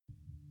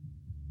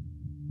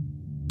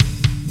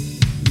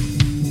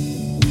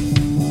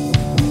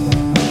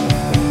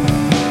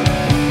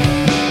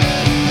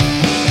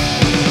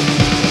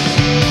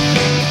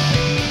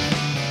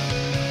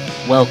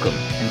Welcome,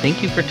 and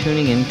thank you for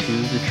tuning into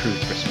The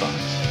Truth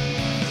Response.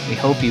 We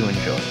hope you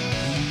enjoy.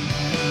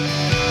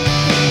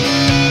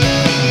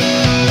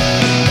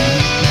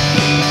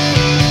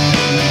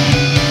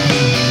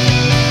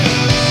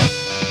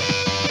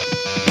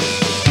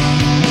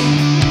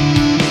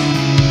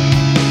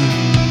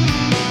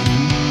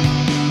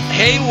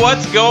 Hey,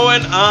 what's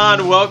going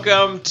on?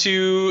 Welcome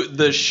to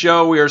the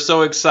show. We are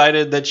so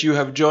excited that you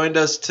have joined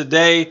us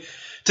today.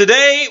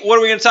 Today, what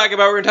are we going to talk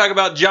about? We're going to talk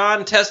about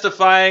John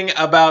testifying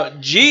about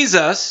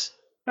Jesus,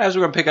 as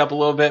we're going to pick up a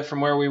little bit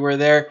from where we were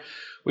there.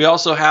 We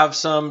also have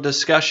some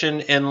discussion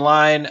in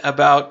line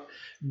about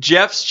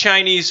Jeff's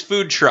Chinese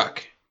food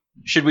truck.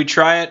 Should we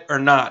try it or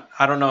not?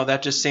 I don't know.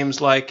 That just seems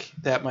like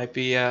that might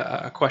be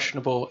a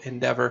questionable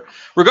endeavor.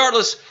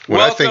 Regardless, when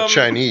welcome. I think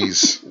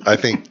Chinese, I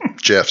think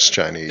Jeff's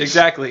Chinese.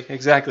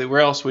 Exactly. Where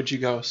else would you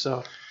go?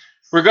 So,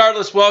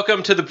 regardless,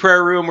 welcome to the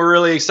prayer room. We're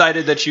really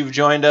excited that you've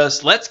joined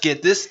us. Let's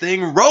get this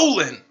thing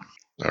rolling.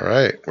 All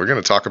right. We're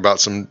going to talk about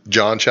some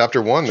John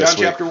chapter 1 this week.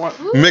 John chapter 1.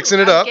 Ooh, Mixing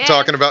it up, okay.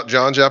 talking about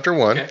John chapter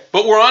 1. Okay.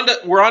 But we're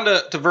on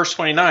to verse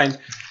 29.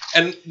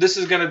 And this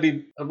is going to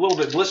be a little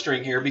bit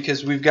blistering here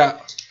because we've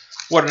got,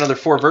 another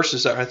 4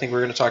 verses that I think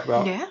we're going to talk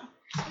about. Yeah.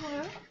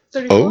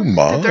 34. Oh,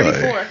 my.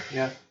 34.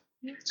 Yeah.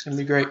 It's going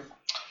to be great.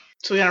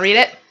 So we're going to read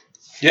it?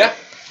 Yeah.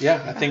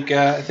 I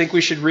think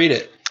we should read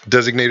it.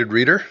 Designated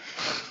reader.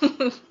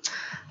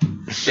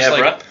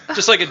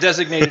 Just like a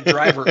designated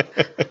driver.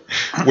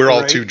 We're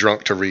all too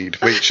drunk to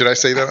read. Wait, should I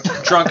say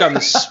that? Drunk on the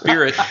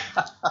Spirit.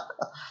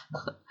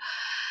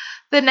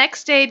 The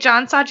next day,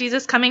 John saw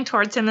Jesus coming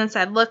towards him and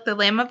said, "Look, the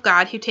Lamb of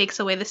God who takes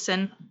away the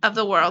sin of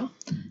the world.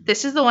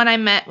 This is the one I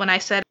meant when I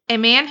said, 'A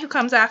man who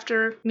comes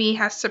after me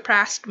has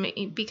surpassed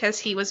me because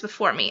he was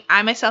before me.'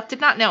 I myself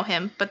did not know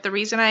him, but the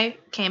reason I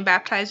came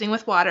baptizing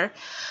with water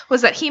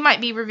was that he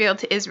might be revealed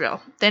to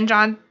Israel." Then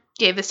John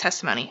gave this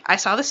testimony. "I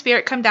saw the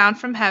Spirit come down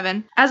from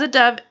heaven as a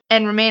dove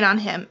and remain on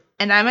him,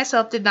 and I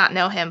myself did not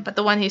know him, but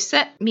the one who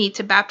sent me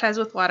to baptize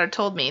with water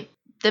told me,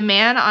 'The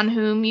man on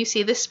whom you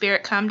see the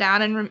Spirit come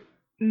down and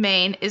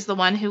remain is the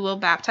one who will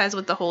baptize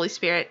with the Holy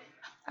Spirit.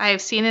 I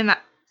have seen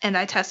and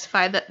I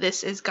testify that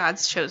this is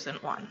God's chosen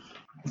one.'"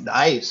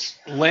 Nice.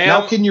 Lamb.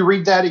 Now, can you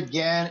read that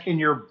again in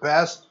your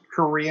best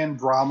Korean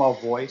drama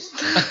voice?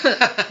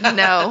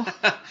 No,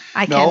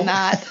 I No?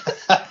 cannot.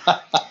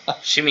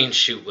 She means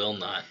she will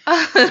not.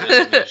 She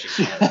doesn't mean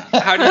she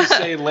cannot. How do you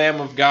say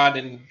Lamb of God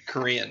in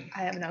Korean?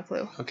 I have no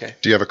clue. Okay.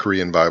 Do you have a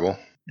Korean Bible?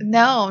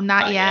 No,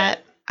 not Not yet.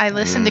 yet. I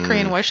listen to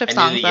Korean worship I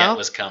songs knew the though. yet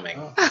was coming.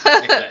 Oh. Like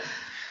that.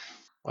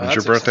 Well,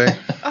 When's your that's birthday?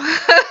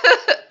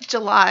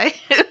 July.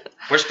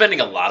 We're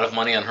spending a lot of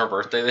money on her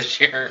birthday this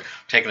year.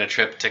 Taking a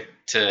trip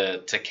to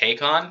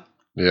KCON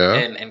Yeah.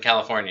 in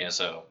California.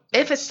 So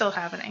If it's still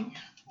happening.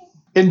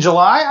 In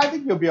July? I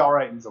think you'll be all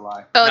right in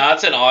July. Oh, no,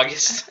 it's in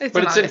August. But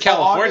it's in August.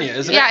 California,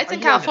 isn't it? Yeah, it's in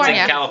It's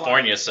California. in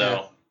California,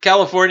 so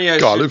California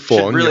should really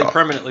California.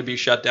 permanently be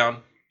shut down.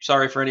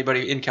 Sorry for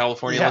anybody in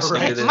California Yeah,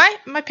 listening to right.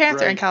 this. My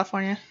parents are in Right.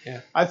 California.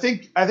 I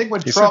think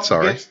when He Trump said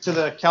sorry. gets to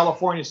the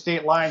California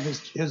state line,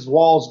 his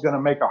wall's going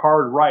to make a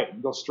hard right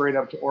and go straight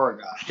up to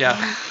Oregon. Yeah.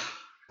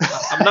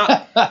 I'm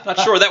not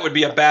sure that would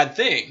be a bad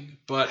thing,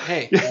 but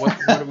hey, what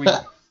are we,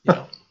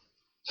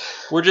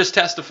 we're just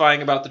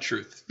testifying about the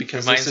truth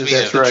because Reminds this me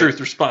is of- the That's right. truth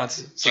response.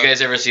 Did you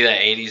guys ever see that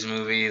 80s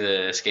movie,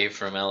 The Escape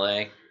from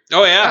LA?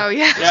 Oh yeah. Oh,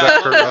 yeah. Yeah.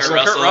 Kurt Russell?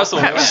 Kurt Russell.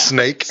 Yeah.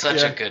 Snake.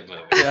 Such Yeah. a good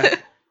movie. Yeah.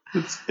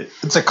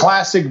 It's a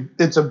classic.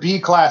 It's a B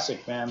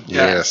classic, man.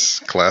 Yeah. Yes.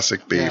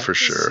 Classic B Yeah. for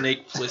sure.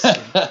 Snake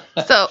Plissken.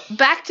 So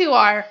back to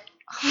our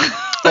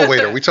Oh, wait.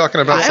 Are we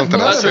talking about something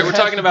That's else? right. We're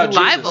talking about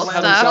Bible Jesus.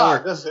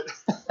 stuff. Does it?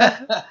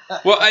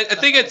 Well, I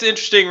think it's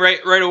interesting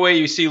right away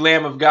you see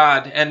Lamb of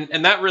God,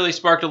 and that really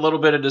sparked a little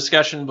bit of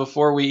discussion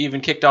before we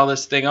even kicked all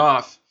this thing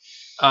off,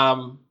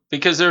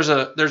 because there's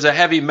a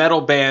heavy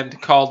metal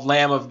band called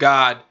Lamb of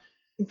God.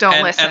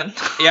 don't listen.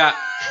 Yeah,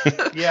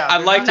 Yeah.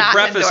 I'd like to Not an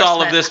preface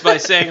all of endorsement. this by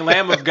saying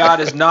Lamb of God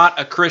is not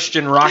a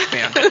Christian rock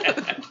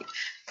band.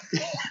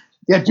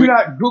 Yeah. Do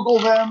not Google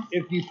them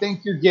if you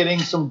think you're getting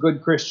some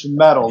good Christian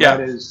metal. Yeah.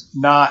 That is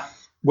not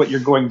what you're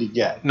going to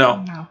get.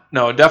 No,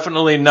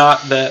 definitely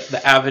not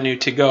the avenue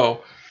to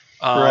go.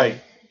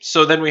 Right.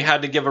 So then we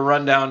had to give a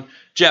rundown.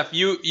 Jeff,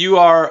 you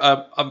are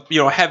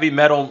a heavy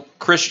metal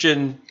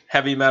Christian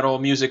heavy metal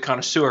music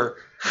connoisseur.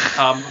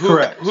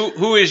 Correct.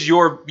 Who is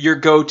your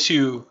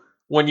go-to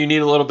when you need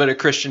a little bit of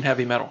Christian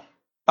heavy metal?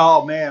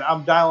 Oh man,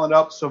 I'm dialing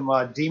up some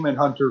Demon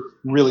Hunter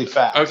really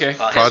fast. Okay. His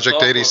Project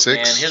vocals, 86?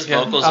 Man, his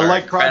Yeah. vocals I are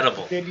like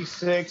incredible. Project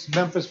 86,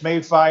 Memphis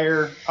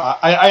Mayfire.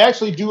 I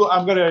actually do.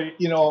 I'm gonna,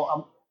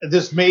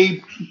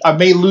 I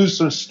may lose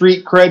some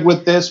street cred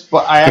with this,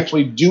 but I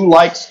actually do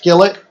like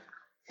Skillet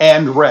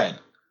and Red.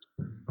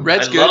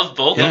 Red's I good. love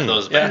both of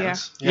those Yeah.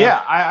 bands. Yeah,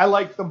 I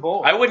like them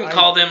both. I wouldn't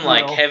call them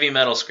like you know, heavy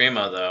metal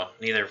screamo though.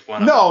 Neither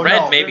one of No, them. Red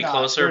no, may they're be not,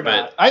 closer, they're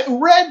but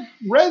not.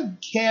 Red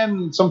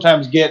can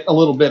sometimes get a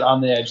little bit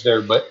on the edge there,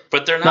 but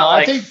they're not No, I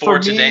like think For for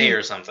me, Today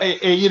or something.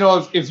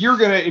 if you're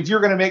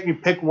gonna make me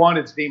pick one,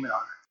 it's Demon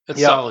Hunter. That's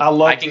Yeah, solid. I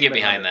love I can get Demon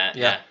behind Hunter. that.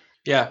 Yeah.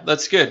 Yeah,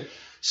 that's good.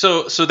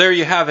 So there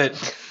you have it.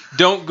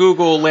 don't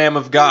Google Lamb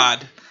of God.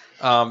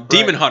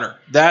 Demon Hunter.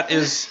 That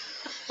is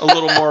a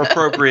little more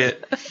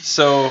appropriate.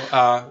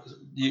 So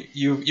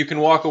you can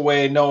walk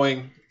away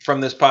knowing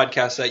from this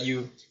podcast that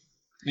you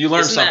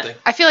learned Isn't that- something.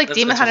 I feel like That's-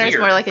 Demon that's Hunter is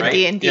weird, more like a right?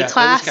 D&D Yeah, that is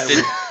class. kinda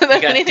weird. You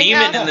than got anything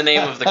demon else. in the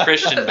name of the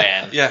Christian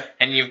band, Yeah.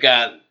 and you've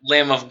got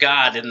Lamb of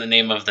God in the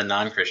name of the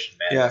non-Christian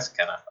band. Yeah. That's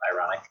kind of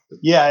ironic.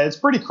 Yeah, it's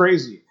pretty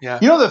crazy. Yeah.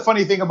 You know the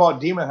funny thing about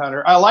Demon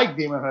Hunter? I like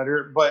Demon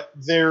Hunter, but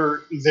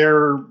their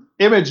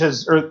image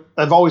has, or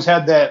I've always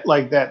had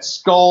that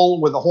skull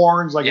with the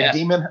horns, like Yeah.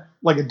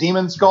 a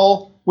demon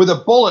skull with a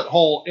bullet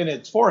hole in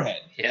its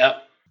forehead.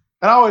 Yep.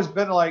 And I've always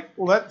been like,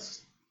 well, that's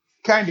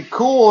kind of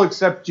cool,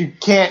 except you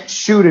can't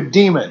shoot a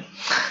demon.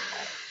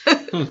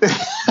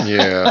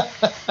 Yeah,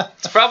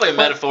 It's probably a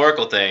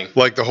metaphorical thing.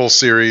 like the whole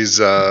series,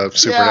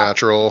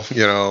 Supernatural.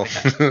 You know,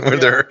 where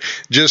they're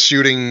just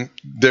shooting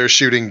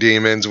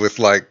demons with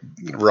like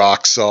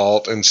rock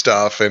salt and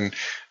stuff, and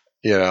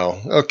you know,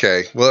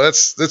 okay, well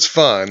that's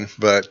fun,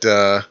 but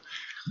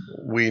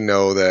we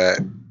know that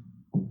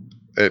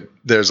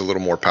there's a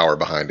little more power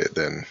behind it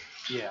than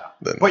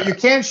But that. you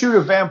can't shoot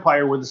a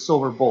vampire with a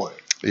silver bullet.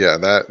 Yeah,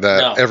 that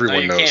No,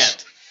 everyone you knows.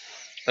 Can't.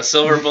 A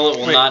silver bullet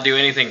will not do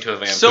anything to a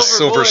vampire.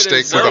 Silver bullet stake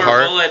is- through the Silver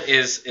heart. bullet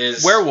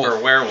is Werewolf. for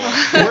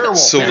werewolf. Werewolf.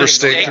 Silver And a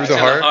stake through the to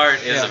heart?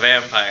 is Yeah. a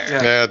vampire.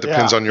 Yeah. Yeah, it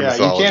depends on your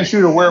mythology. You can't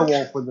shoot a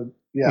werewolf with a.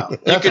 Yeah,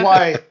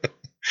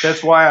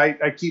 that's why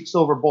I keep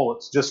silver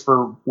bullets just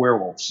for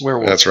werewolves.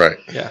 Werewolf. That's right.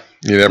 Yeah.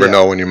 You never Yeah.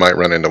 know when you might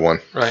run into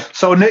one. Right.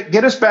 So Nick,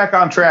 get us back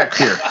on track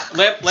here.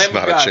 Lamb of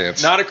not a God,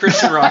 chance. not a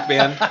Christian rock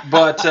band,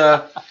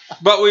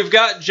 but we've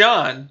got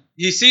John.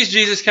 He sees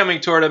Jesus coming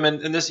toward him,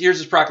 and this here's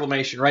his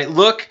proclamation, right?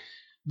 Look,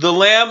 the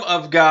Lamb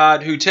of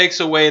God who takes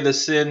away the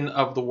sin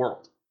of the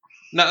world.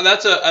 Now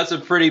that's a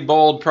pretty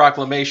bold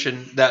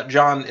proclamation that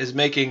John is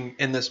making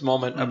in this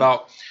moment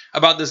about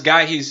this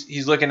guy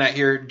he's looking at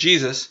here,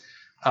 Jesus.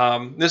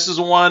 This is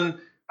one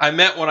I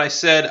meant when I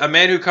said, a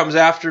man who comes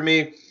after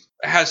me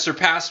has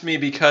surpassed me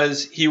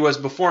because he was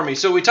before me.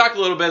 So we talked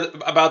a little bit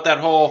about that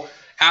whole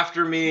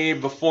after me,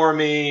 before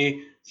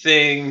me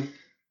thing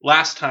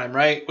last time,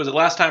 right? Was it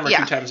last time or Yeah.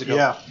 2 times ago?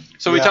 Yeah.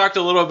 So we Yeah. talked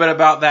a little bit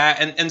about that,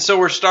 and so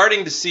we're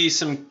starting to see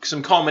some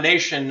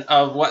culmination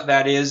of what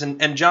that is,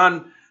 and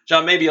John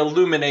maybe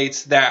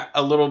illuminates that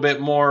a little bit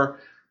more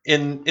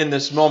in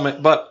this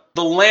moment. But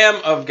the Lamb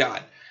of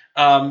God,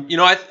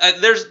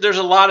 there's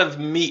a lot of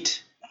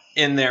meat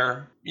in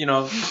there,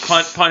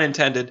 pun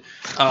intended.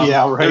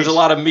 Yeah, right. There's a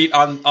lot of meat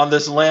on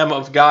this Lamb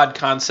of God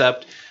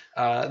concept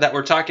that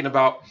we're talking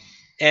about.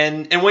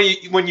 And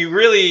when you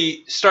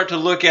really start to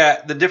look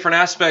at the different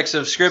aspects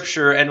of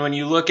Scripture, and when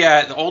you look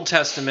at the Old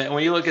Testament, and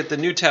when you look at the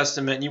New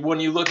Testament, when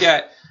you look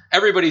at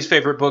everybody's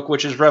favorite book,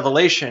 which is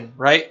Revelation,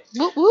 right?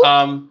 Whoop,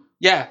 whoop.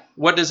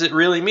 What does it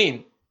really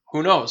mean?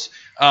 Who knows?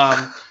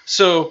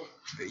 So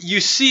you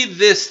see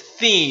this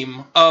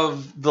theme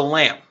of the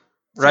Lamb,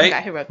 Some right?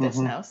 guy who wrote this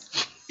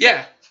knows.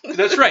 Yeah,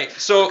 that's right.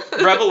 So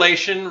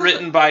Revelation,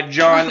 written by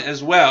John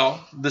as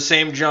well, the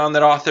same John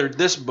that authored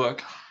this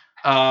book.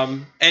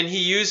 And he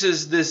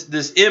uses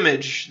this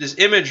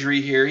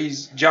imagery here.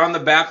 John the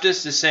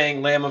Baptist is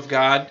saying Lamb of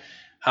God.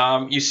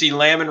 You see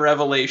Lamb in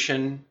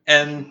Revelation,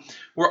 and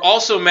we're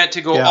also meant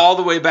to go all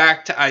the way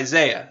back to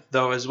Isaiah,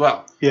 though, as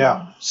well.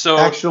 Yeah. So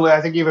Actually,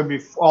 I think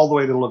even all the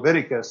way to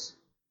Leviticus.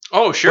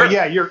 oh, sure, But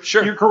yeah, you're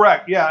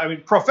correct. Yeah, I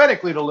mean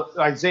prophetically to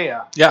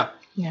Isaiah, yeah,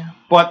 Yeah.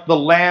 but the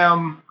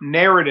Lamb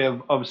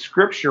narrative of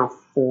Scripture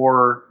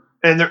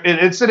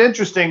it's an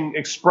interesting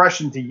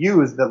expression to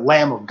use, the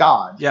Lamb of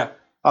God. yeah,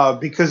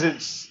 Because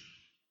it's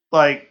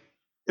like,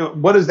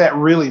 what does that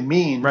really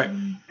mean? right,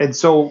 And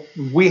so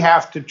we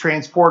have to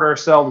transport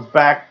ourselves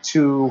back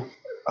to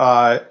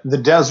the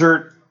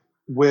desert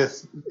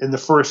in the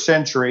first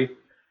century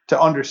to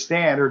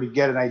understand or to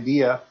get an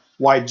idea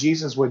why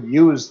Jesus would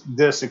use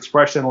this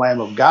expression, Lamb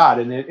of God.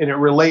 And it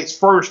relates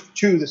first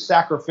to the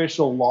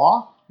sacrificial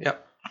law,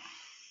 yep,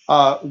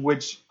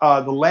 which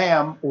the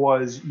lamb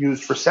was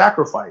used for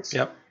sacrifice.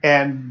 yep,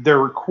 And the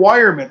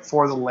requirement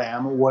for the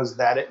lamb was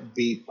that it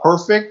be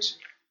perfect,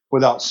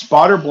 without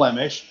spot or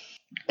blemish,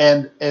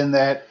 and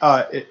that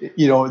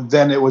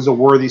then it was a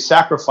worthy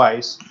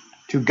sacrifice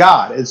to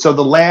God. And so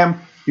the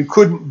lamb, you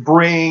couldn't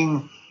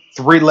bring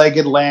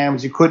 3-legged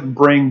lambs, you couldn't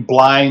bring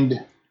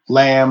blind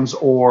lambs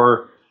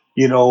or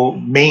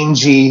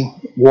mangy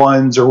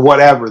ones or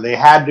whatever. They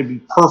had to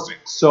be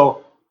perfect.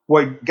 So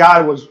what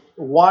God was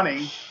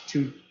wanting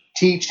to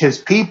teach his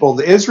people,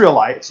 the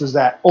Israelites, is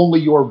that only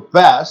your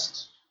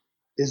best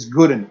is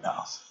good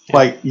enough. Yeah.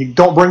 Like, you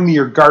don't bring me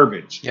your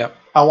garbage. yep,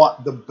 I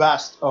want the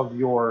best of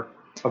your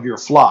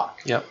flock.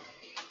 yep,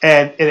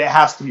 And it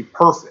has to be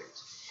perfect.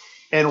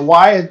 And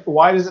why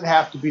does it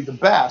have to be the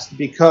best?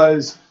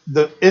 Because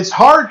it's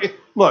hard.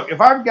 Look, if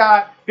I've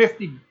got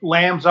 50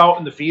 lambs out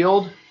in the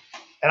field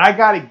and I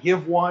got to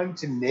give one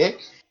to Nick,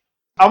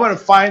 I'm going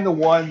to find the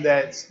one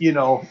that's,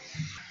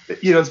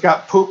 it's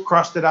got poop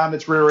crusted on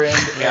its rear end.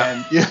 Yeah.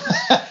 And,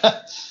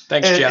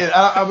 thanks, Jeff. and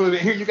I'm going to,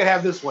 here, you can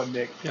have this one,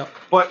 Nick. Yep.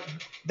 But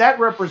that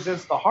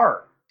represents the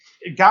heart.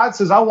 God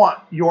says, I want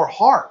your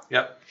heart.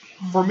 Yep.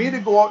 For me to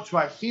go out to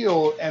my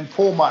field and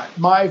pull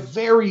my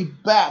very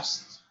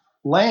best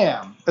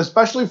lamb,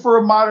 especially for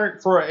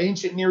an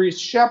ancient Near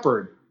East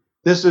shepherd,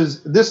 this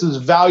is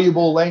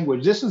valuable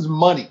language. This is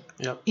money.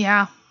 Yep.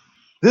 Yeah.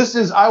 This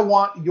is, I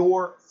want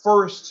your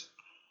first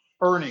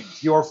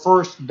earnings, your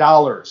first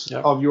dollars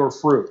Yep. of your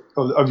fruit,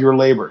 of your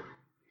labor.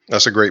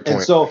 That's a great point.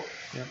 And so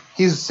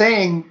he's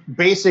saying,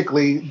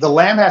 basically, the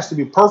lamb has to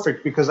be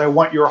perfect because I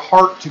want your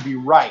heart to be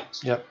right.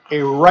 Yep.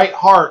 A right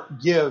heart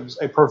gives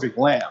a perfect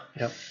lamb.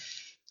 Yep.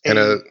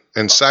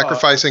 And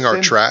sacrificing our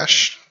sin-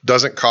 trash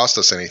doesn't cost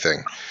us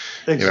anything.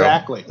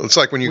 Exactly. You know? It's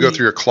like when you go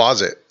through your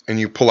closet and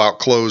you pull out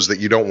clothes that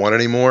you don't want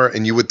anymore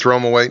and you would throw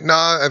them away.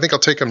 Nah, I think I'll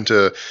take them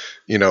to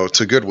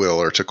Goodwill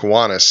or to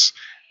Kiwanis.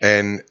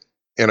 And,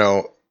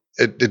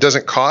 it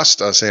doesn't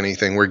cost us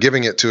anything. We're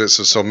giving it to it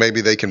so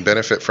maybe they can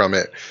benefit from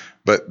it.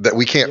 But that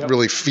we can't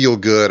really feel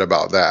good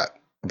about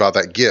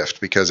that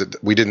gift because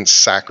we didn't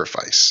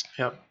sacrifice.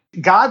 Yep.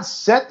 God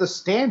set the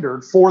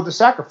standard for the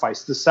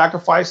sacrifice. The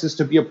sacrifice is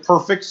to be a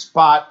perfect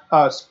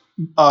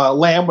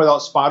lamb without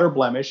spot or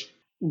blemish.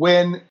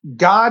 When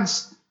God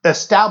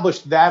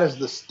established that as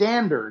the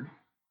standard,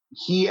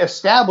 he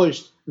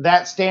established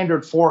that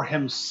standard for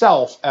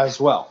himself as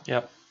well.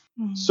 Yep.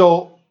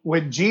 So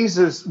when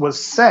Jesus was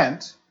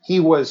sent, he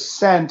was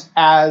sent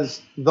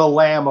as the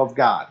Lamb of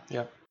God.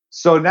 Yep.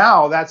 So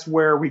now that's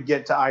where we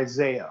get to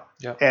Isaiah.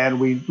 Yep. And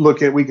we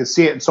can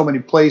see it in so many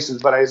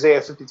places, but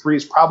Isaiah 53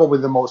 is probably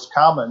the most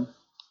common.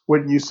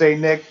 Wouldn't you say,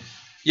 Nick?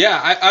 Yeah,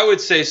 I would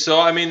say so.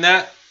 I mean,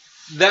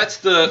 that's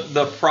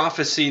the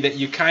prophecy that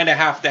you kind of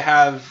have to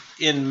have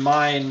in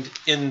mind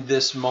in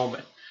this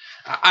moment.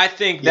 I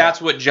think that's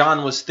what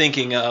John was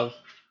thinking of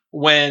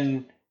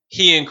when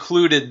he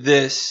included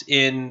this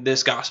in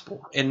this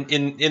gospel,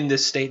 in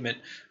this statement.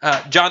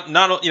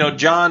 John,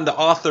 John the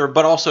author,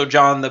 but also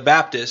John the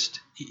Baptist.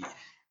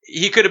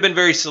 He could have been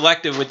very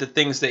selective with the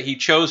things that he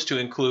chose to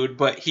include,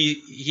 but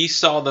he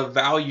saw the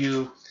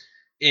value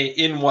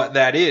in what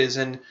that is.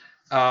 And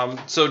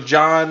so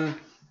John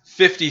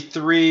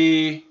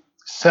 53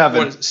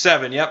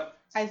 7, yep.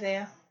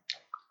 Isaiah.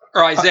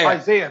 Or Isaiah.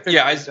 Isaiah 53,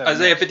 yeah,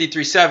 Isaiah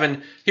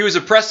 53:7. He was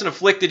oppressed and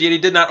afflicted, yet he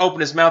did not open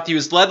his mouth. He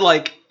was led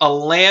like a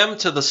lamb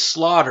to the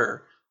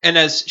slaughter, and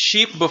as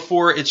sheep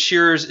before its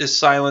shearers is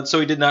silent, so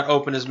he did not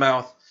open his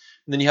mouth.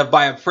 And then you have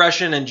by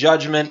oppression and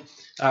judgment.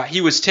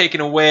 He was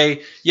taken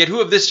away. Yet who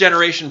of this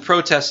generation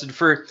protested?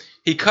 For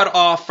he was cut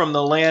off from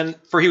the land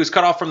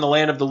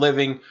of the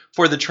living.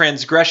 For the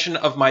transgression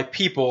of my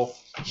people,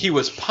 he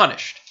was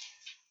punished.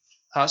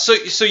 So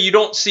you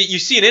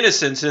see an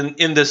innocence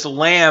in this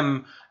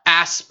lamb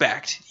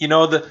aspect.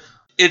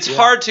 It's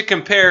hard to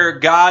compare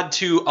God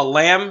to a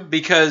lamb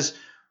because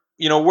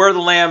we're the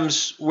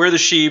lambs, we're the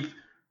sheep.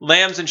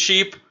 Lambs and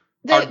sheep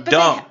are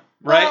dumb.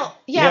 Right? Well,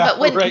 yeah,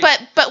 right.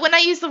 but when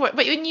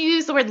when you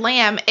use the word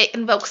lamb, it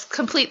invokes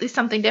completely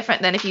something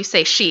different than if you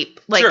say sheep.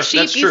 Like Sure, sheep,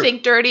 that's you true.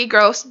 think dirty,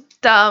 gross,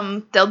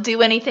 dumb. They'll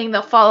do anything.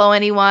 They'll follow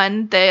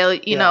anyone. They're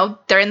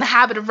in the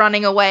habit of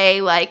running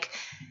away. Like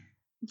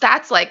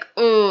that's like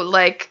ooh,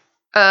 like.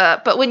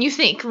 But when you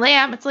think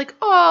lamb, it's like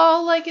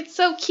oh, like it's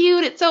so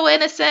cute, it's so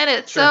innocent,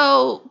 it's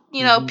so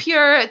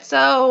pure, it's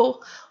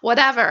so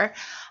whatever.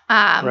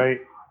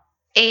 Right.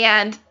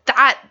 And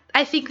that.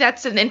 I think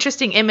that's an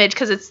interesting image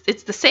because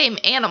it's the same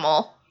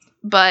animal,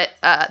 but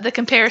the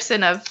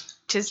comparison of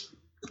just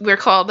we're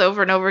called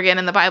over and over again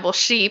in the Bible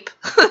sheep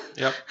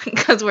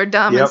because we're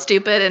dumb and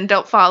stupid and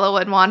don't follow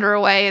and wander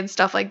away and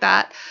stuff like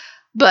that.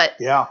 But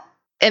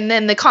and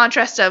then the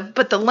contrast of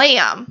but the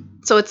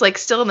lamb, so it's like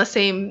still in the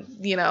same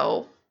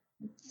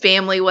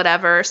family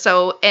whatever.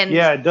 So and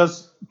it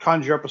does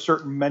conjure up a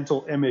certain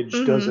mental image,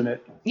 doesn't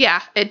it?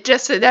 Yeah, it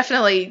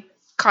definitely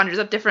conjures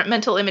up different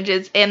mental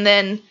images, and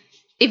then.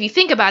 If you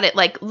think about it,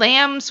 like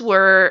lambs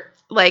were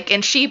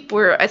and sheep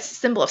were a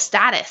symbol of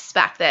status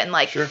back then.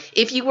 Like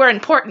if you were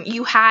important,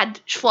 you had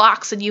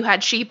flocks and you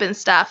had sheep and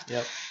stuff.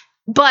 Yep.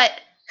 But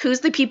who's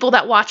the people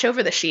that watch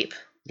over the sheep?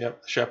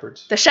 Yep,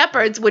 shepherds. The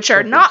shepherds, which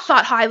are not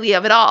thought highly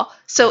of at all.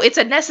 So it's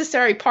a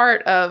necessary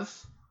part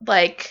of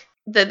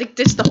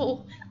the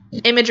whole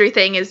imagery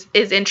thing is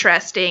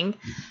interesting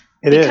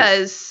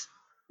because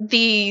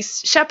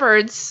these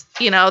shepherds,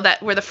 that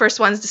were the first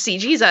ones to see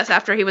Jesus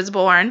after he was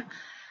born.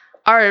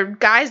 Are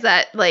guys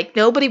that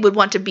nobody would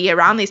want to be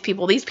around these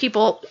people. These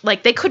people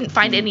they couldn't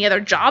find any other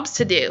jobs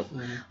to do.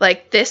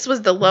 This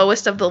was the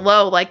lowest of the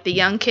low, the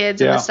young kids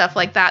and the stuff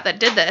like that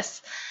did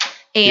this.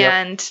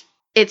 And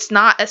it's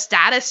not a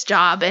status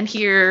job. And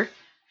here,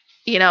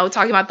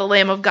 talking about the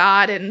Lamb of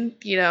God and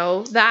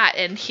that,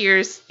 and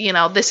here's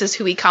this is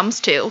who he comes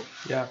to.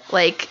 Yeah.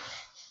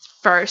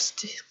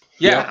 First.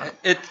 Yeah.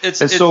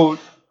 So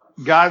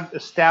God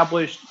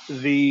established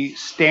the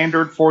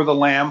standard for the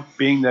lamb,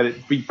 being that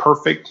it be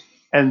perfect.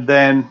 And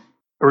then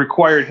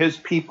required his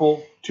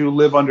people to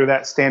live under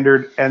that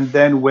standard. And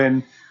then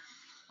when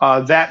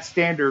that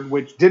standard,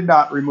 which did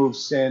not remove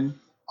sin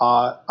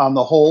on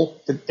the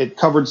whole, it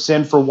covered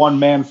sin for one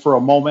man for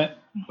a moment,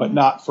 but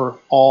not for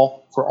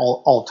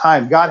all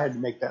time. God had to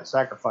make that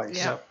sacrifice.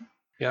 Yeah.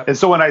 Yep. And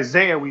so in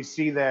Isaiah, we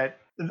see that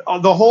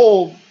the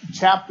whole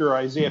chapter,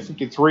 Isaiah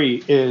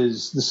 53,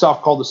 is the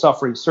stuff called the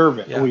suffering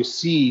servant. Yeah. And we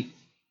see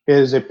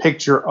is a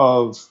picture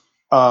of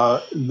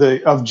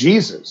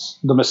Jesus,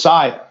 the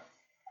Messiah,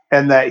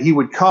 and that he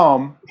would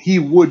come, he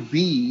would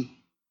be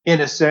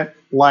innocent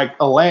like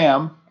a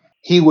lamb.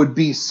 He would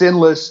be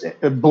sinless,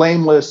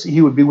 blameless.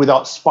 He would be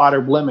without spot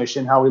or blemish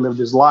in how he lived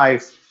his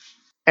life.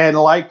 And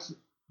like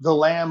the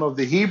Lamb of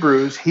the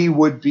Hebrews, he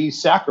would be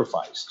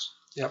sacrificed.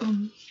 Yep.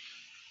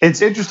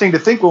 It's interesting to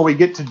think when we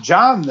get to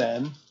John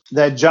then,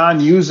 that John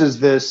uses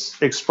this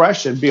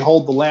expression,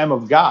 behold the Lamb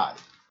of God,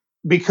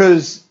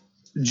 because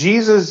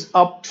Jesus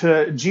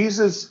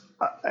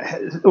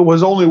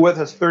was only with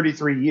us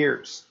 33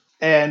 years.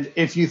 And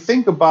if you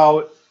think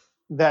about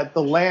that,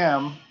 the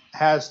Lamb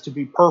has to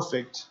be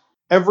perfect.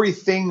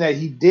 Everything that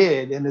he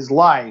did in his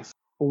life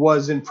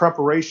was in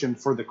preparation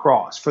for the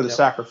cross, for the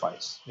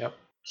sacrifice. Yep.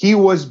 He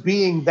was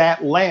being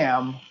that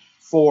lamb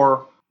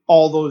for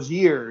all those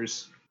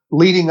years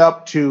leading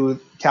up to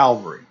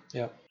Calvary.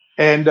 Yep.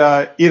 And,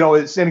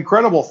 it's an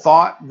incredible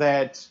thought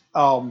that,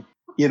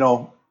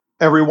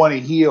 everyone he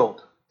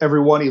healed,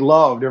 everyone he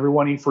loved,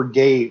 everyone he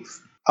forgave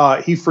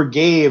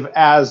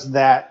as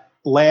that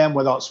lamb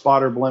without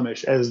spot or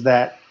blemish, as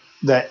that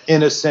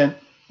innocent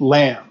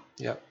lamb.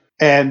 Yep.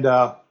 And,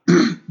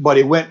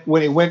 but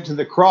when he went to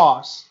the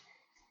cross,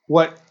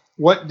 what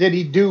did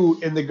he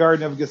do in the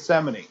Garden of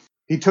Gethsemane?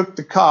 He took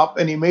the cup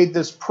and he made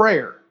this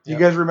prayer. You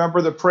guys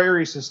remember the prayer?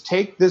 He says,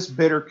 take this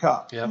bitter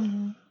cup. Yep.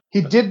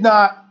 He did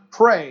not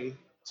pray,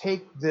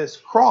 take this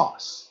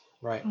cross.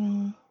 Right.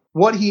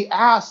 What he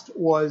asked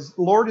was,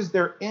 Lord, is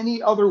there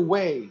any other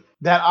way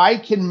that I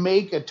can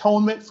make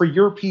atonement for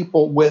your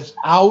people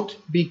without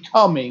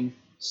becoming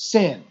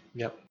sin?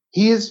 Yep.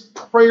 His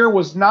prayer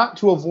was not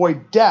to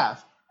avoid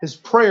death. His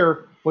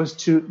prayer was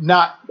to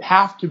not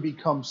have to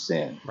become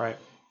sin. Right.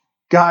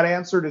 God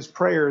answered his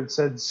prayer and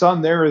said,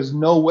 son, there is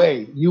no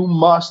way. You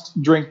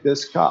must drink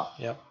this cup.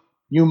 Yep.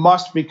 You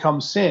must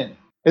become sin.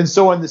 And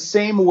so in the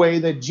same way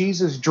that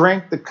Jesus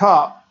drank the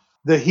cup,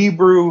 the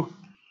Hebrew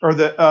or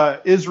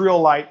the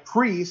Israelite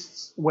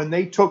priests, when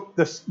they took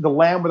the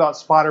lamb without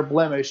spot or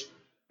blemish,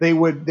 they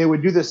would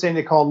do this thing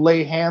they called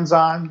lay hands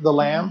on the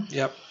lamb.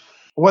 Yep.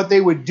 What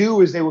they would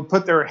do is they would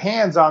put their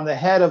hands on the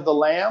head of the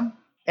lamb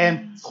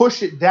and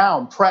push it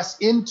down, press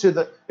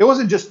into it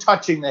wasn't just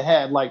touching the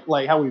head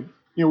like how we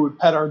would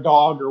pet our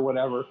dog or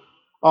whatever.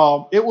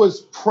 It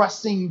was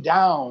pressing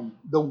down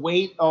the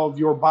weight of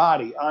your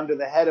body onto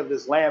the head of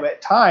this lamb.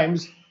 At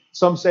times,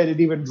 some said it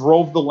even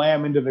drove the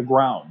lamb into the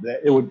ground.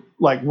 That it would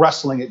like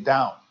wrestling it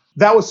down.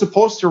 That was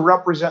supposed to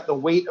represent the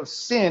weight of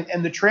sin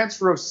and the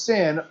transfer of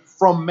sin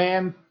from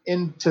man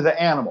into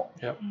the animal.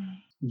 Yep.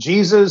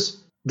 Jesus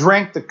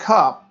drank the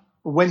cup.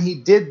 When he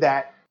did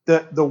that,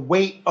 the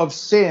weight of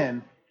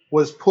sin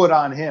was put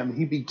on him.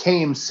 He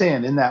became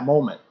sin in that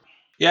moment.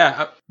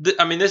 Yeah,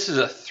 this is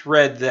a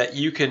thread that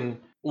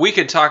we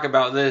could talk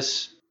about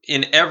this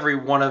in every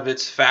one of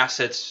its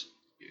facets,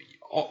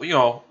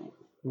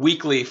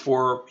 weekly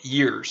for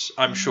years,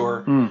 I'm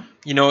sure.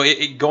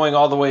 It going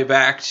all the way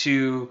back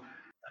to,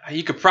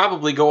 you could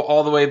probably go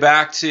all the way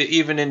back to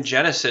even in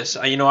Genesis.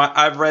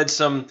 I've read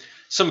some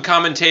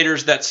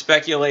commentators that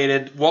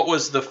speculated what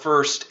was the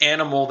first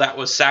animal that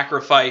was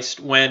sacrificed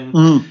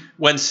when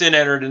sin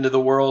entered into the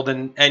world,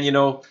 and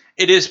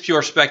it is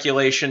pure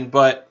speculation,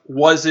 but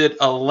was it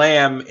a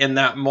lamb in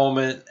that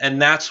moment?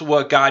 And that's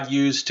what God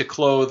used to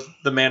clothe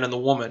the man and the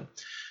woman.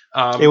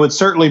 It would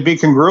certainly be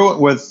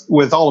congruent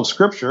with all of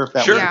Scripture if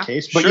that Sure. was the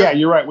case. But Sure. yeah,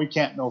 you're right. We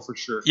can't know for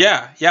sure.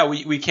 Yeah,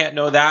 we can't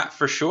know that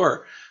for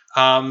sure.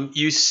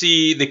 You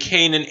see the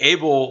Cain and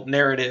Abel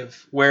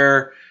narrative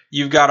where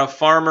you've got a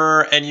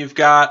farmer and you've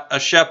got a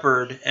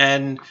shepherd,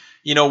 and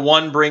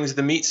one brings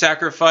the meat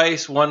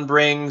sacrifice, one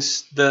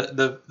brings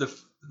the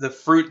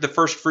fruit, the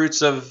first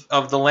fruits of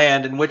the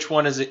land, and which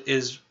one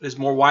is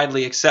more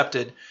widely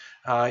accepted?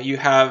 You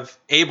have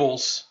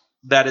Abel's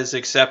that is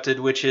accepted,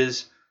 which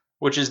is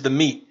the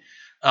meat.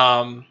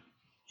 So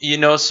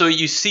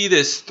you see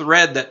this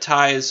thread that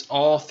ties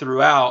all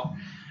throughout.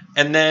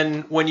 And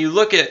then when you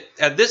look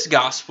at this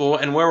gospel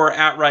and where we're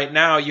at right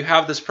now, you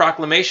have this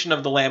proclamation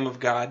of the Lamb of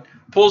God,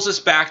 pulls us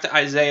back to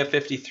Isaiah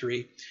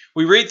 53.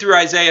 We read through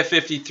Isaiah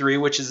 53,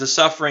 which is the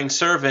suffering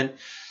servant,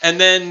 and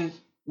then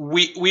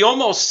we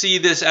almost see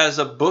this as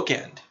a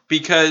bookend,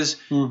 because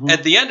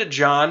at the end of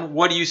John,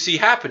 what do you see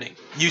happening?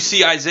 You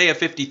see Isaiah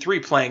 53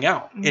 playing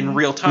out in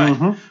real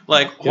time.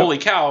 Holy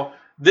cow,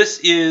 this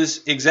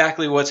is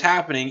exactly what's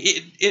happening.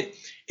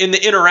 In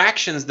the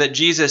interactions that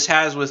Jesus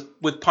has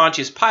with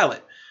Pontius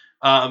Pilate,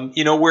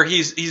 where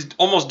he's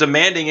almost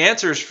demanding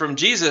answers from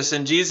Jesus,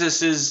 and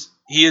Jesus is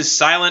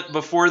silent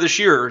before the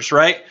shearers,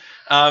 right?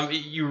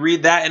 You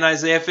read that in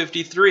Isaiah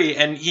 53,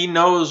 and he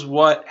knows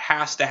what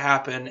has to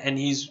happen, and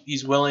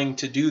he's willing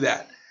to do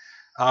that.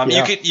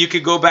 You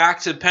could go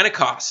back to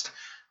Pentecost,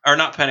 or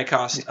not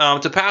Pentecost,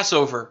 to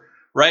Passover,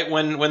 right?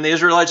 When the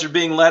Israelites are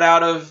being led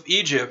out of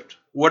Egypt,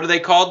 what are they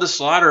called to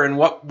slaughter, and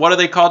what are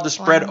they called to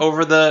spread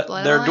over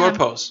their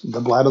doorposts?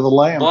 The blood of the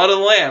lamb. Blood of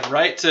the lamb,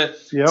 right?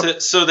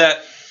 So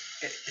that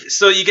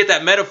so you get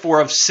that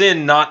metaphor of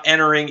sin not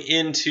entering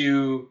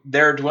into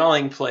their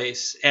dwelling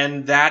place,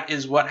 and that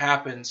is what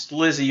happens.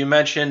 Lizzie, you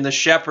mentioned the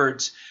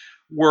shepherds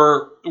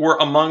were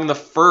among the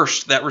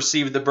first that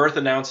received the birth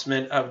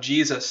announcement of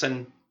Jesus,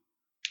 and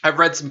I've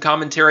read some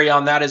commentary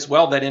on that as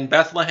well, that in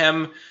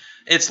Bethlehem,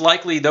 it's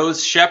likely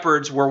those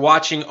shepherds were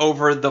watching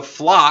over the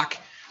flock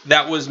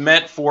that was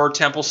meant for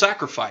temple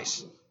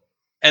sacrifice.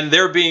 And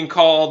they're being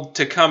called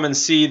to come and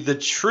see the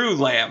true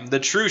lamb, the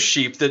true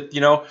sheep,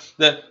 the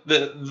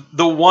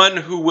one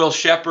who will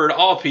shepherd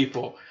all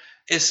people.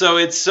 And so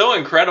it's so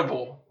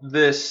incredible,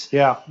 this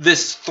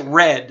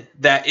thread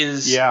that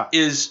is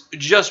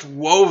just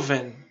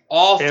woven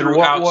all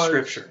throughout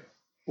Scripture.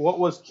 What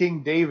was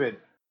King David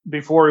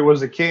before he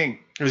was a king?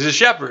 He was a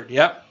shepherd.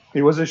 Yep.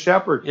 He was a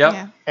shepherd. Yep.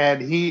 Yeah.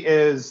 And he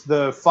is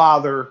the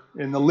father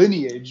in the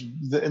lineage,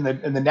 in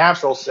the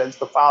natural sense,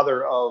 the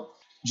father of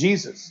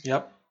Jesus.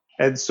 Yep.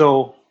 And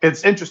so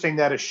it's interesting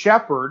that a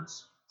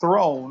shepherd's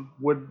throne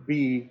would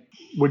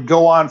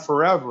go on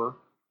forever,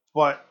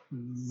 but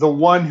the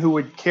one who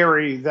would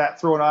carry that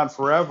throne on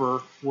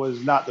forever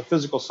was not the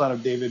physical son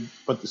of David,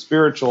 but the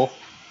spiritual,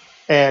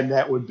 and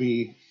that would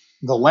be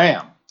the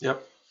Lamb.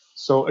 Yep.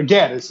 So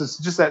again, it's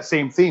just that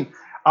same theme.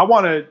 I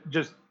want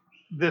to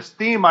this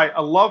theme, I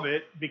love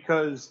it,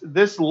 because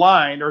this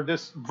line or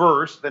this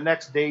verse, the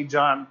next day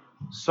John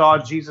saw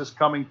Jesus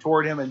coming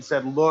toward him and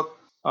said, "Look,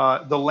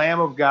 the Lamb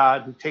of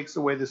God who takes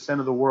away the sin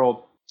of the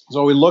world."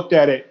 So we looked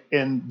at it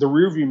in the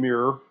rearview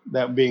mirror,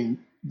 that being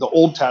the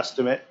Old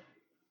Testament.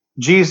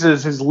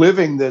 Jesus is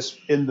living this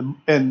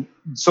and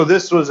so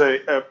this was a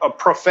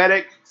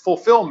prophetic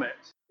fulfillment.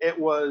 It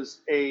was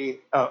a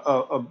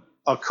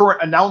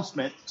current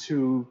announcement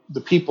to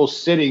the people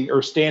sitting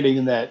or standing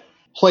in that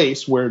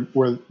place where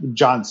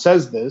John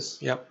says this.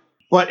 Yep.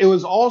 But it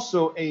was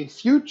also a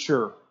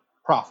future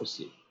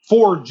prophecy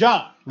for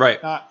John,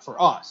 right? Not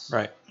for us,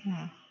 right?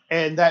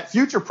 And that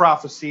future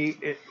prophecy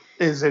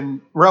is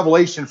in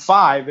Revelation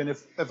 5. And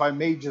if I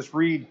may just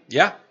read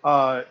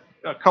a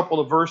couple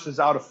of verses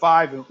out of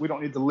 5, and we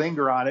don't need to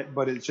linger on it,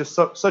 but it's just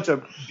such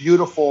a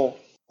beautiful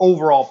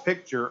overall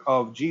picture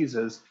of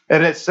Jesus.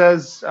 And it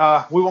says,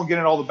 we won't get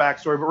into all the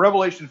backstory, but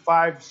Revelation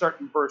 5,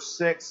 starting verse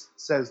 6,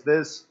 says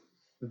this: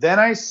 "Then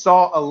I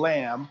saw a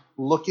lamb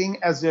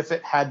looking as if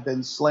it had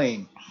been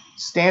slain,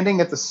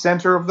 standing at the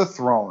center of the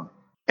throne.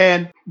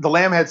 And the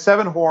lamb had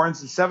 7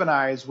 horns and 7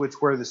 eyes,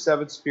 which were the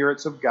 7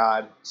 spirits of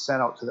God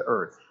sent out to the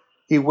earth.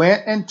 He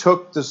went and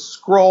took the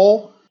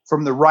scroll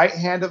from the right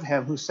hand of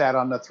him who sat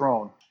on the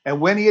throne. And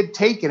when he had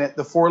taken it,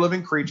 the 4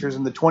 living creatures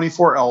and the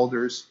 24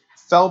 elders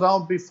fell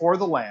down before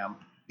the Lamb.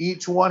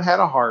 Each one had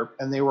a harp,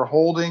 and they were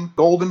holding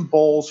golden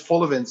bowls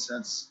full of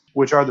incense,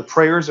 which are the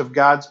prayers of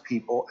God's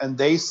people. And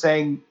they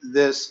sang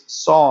this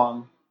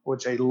song,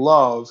 which I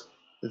love,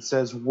 that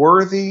says,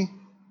 'Worthy,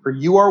 for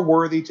you are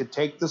worthy to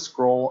take the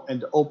scroll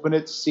and to open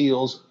its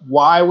seals.'"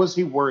 Why was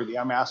he worthy?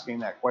 I'm asking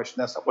that question.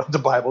 That's not what the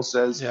Bible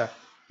says. Yeah.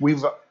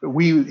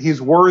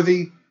 He's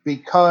worthy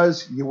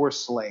because you were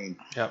slain.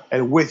 Yep.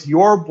 And with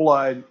your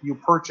blood you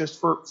purchased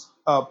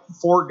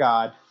for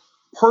God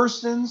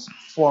persons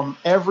from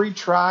every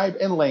tribe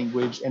and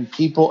language and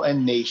people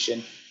and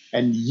nation,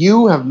 and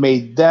you have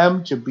made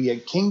them to be a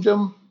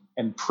kingdom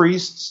and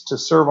priests to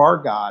serve our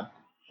God,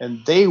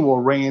 and they will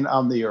reign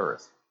on the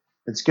earth.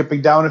 And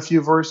skipping down a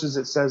few verses,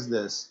 it says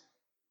this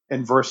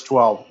in verse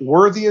 12: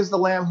 "Worthy is the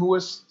Lamb who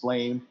was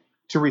slain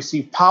to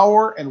receive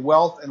power and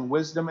wealth and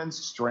wisdom and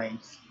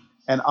strength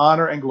and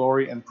honor and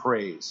glory and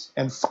praise."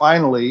 And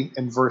finally,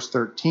 in verse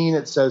 13,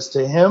 it says,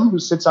 "To him who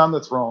sits on the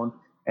throne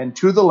and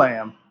to the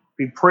Lamb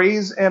be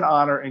praise and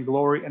honor and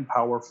glory and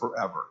power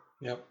forever."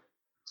 Yep.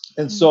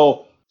 And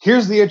so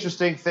here's the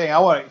interesting thing.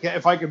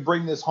 If I could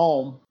bring this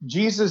home,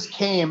 Jesus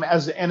came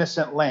as an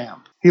innocent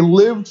lamb. He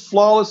lived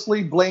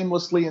flawlessly,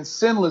 blamelessly, and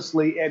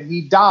sinlessly, and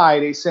he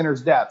died a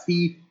sinner's death.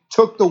 He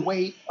took the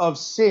weight of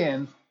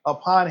sin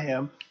upon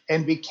him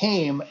and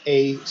became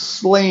a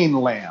slain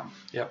lamb.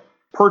 Yep.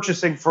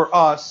 Purchasing for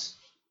us,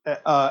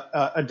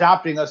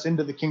 adopting us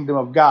into the kingdom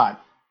of God.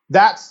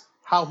 That's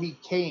how he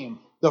came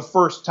the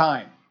first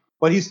time.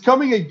 But he's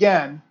coming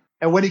again,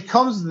 and when he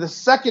comes the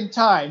second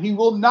time, he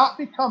will not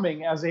be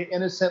coming as an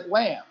innocent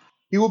lamb.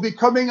 He will be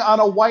coming on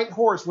a white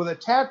horse with a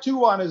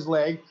tattoo on his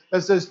leg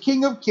that says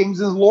King of Kings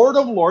and Lord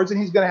of Lords, and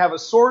he's going to have a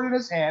sword in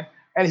his hand,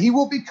 and he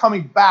will be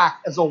coming back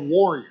as a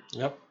warrior.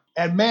 Yep.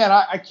 And man,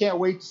 I can't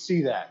wait to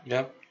see that.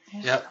 Yep.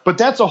 Yep. But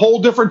that's a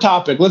whole different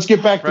topic. Let's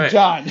get back to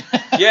John.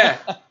 Yeah.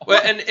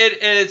 Well, and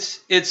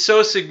it's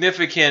so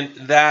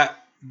significant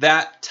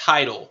that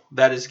title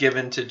that is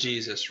given to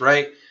Jesus,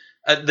 right?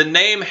 The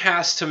name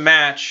has to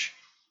match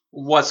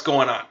what's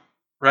going on,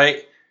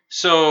 right?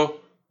 So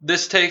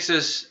this takes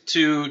us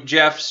to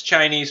Jeff's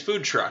Chinese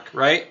food truck,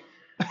 right?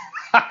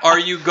 Are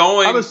you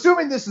going? I'm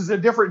assuming this is a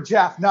different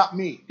Jeff, not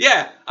me.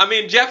 Yeah. I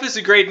mean, Jeff is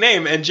a great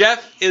name, and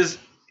Jeff is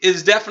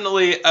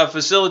definitely a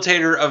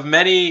facilitator of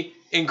many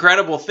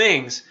incredible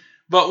things.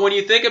 But when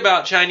you think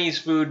about Chinese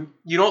food,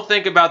 you don't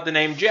think about the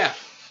name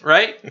Jeff,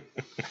 right?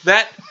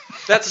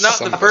 That's not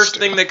the first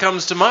thing that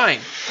comes to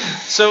mind.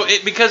 So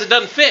because it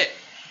doesn't fit.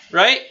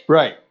 right?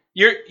 Right.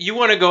 You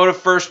want to go to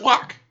First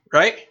Walk,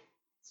 right?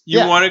 You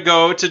Yeah. want to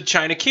go to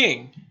China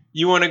King.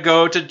 You want to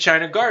go to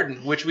China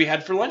Garden, which we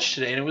had for lunch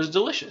today, and it was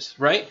delicious,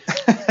 right?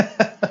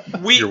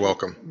 You're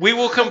welcome. We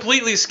will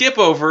completely skip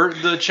over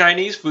the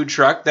Chinese food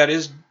truck that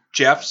is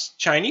Jeff's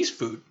Chinese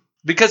food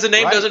because the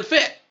name Right. doesn't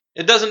fit.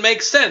 It doesn't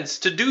make sense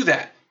to do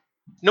that.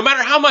 No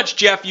matter how much,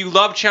 Jeff, you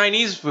love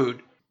Chinese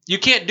food, you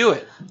can't do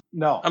it.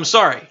 No. I'm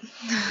sorry.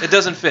 It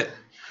doesn't fit.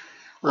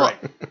 Right.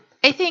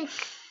 I think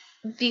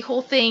the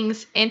whole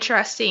thing's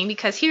interesting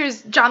because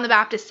here's John the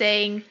Baptist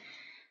saying,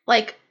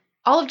 like,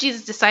 all of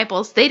Jesus'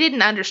 disciples, they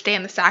didn't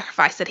understand the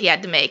sacrifice that he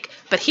had to make.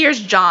 But here's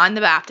John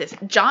the Baptist.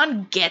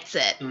 John gets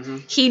it. Mm-hmm.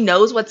 He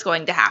knows what's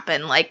going to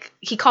happen. Like,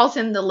 he calls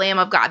him the Lamb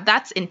of God.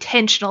 That's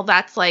intentional.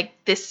 That's like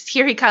this,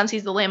 here he comes,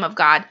 he's the Lamb of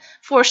God,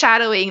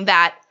 foreshadowing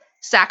that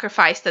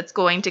sacrifice that's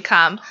going to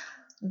come.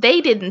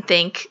 They didn't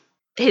think,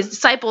 his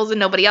disciples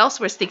and nobody else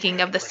was thinking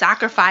of the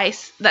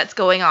sacrifice that's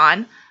going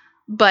on.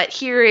 But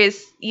here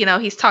is,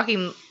 he's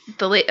talking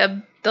the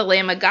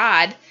Lamb of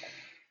God,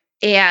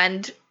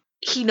 and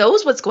he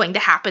knows what's going to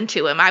happen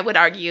to him, I would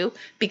argue,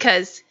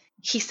 because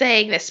he's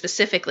saying this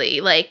specifically,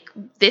 like,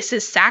 this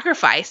is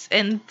sacrifice,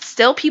 and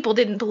still people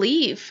didn't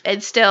believe,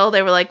 and still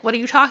they were like, what are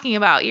you talking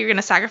about? You're going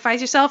to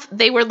sacrifice yourself?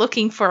 They were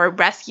looking for a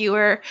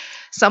rescuer,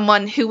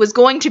 someone who was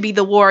going to be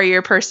the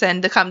warrior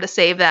person to come to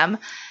save them,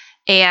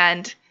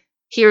 and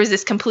here's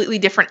this completely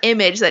different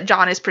image that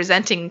John is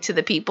presenting to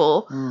the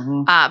people,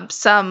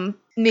 some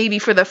maybe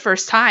for the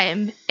first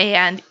time,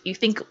 and you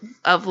think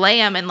of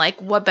lamb, and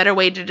like, what better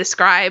way to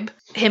describe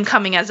him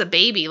coming as a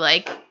baby?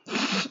 Like,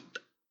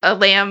 a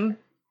lamb,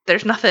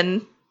 there's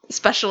nothing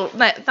special,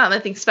 not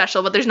nothing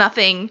special, but there's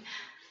nothing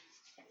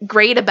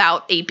great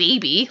about a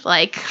baby.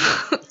 Like,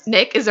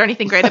 Nick, is there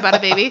anything great about a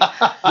baby?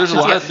 There's a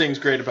lot of things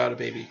great about a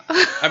baby.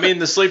 I mean,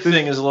 the sleep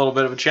thing is a little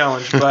bit of a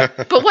challenge, but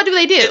But what do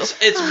they do?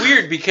 it's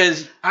weird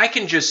because I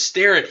can just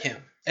stare at him,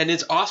 and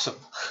it's awesome.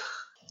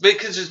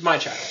 Because it's my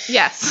child.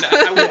 Yes. No,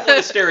 I wouldn't want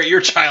to stare at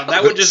your child.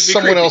 That would just be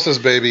Someone creepy. else's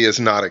baby is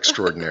not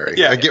extraordinary.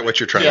 Yeah. I get what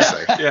you're trying to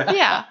say. Yeah.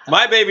 Yeah.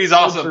 My baby's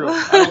awesome. true.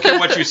 I don't care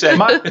what you say.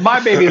 My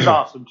baby is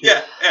awesome too.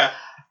 Yeah.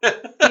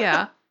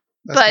 Yeah.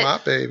 That's But- my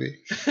baby.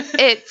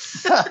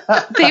 It's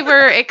they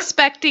were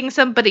expecting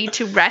somebody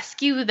to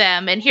rescue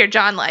them, and here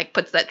John like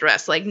puts that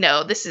dress like,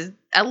 no, this is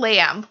a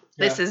lamb.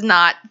 This is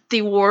not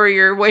the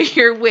warrior what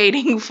you're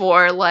waiting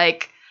for,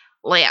 like,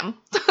 lamb.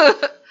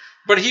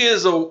 But he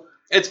is a.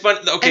 It's fun.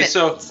 Okay, And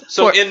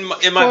so in my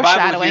Bible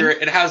foreshadowing. here,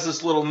 it has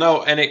this little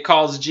note, and it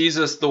calls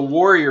Jesus the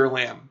warrior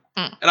lamb.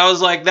 Mm. And I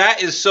was like,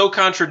 that is so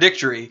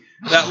contradictory.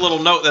 That little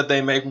note that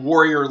they make,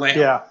 warrior lamb.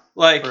 Yeah.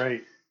 Like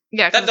Right.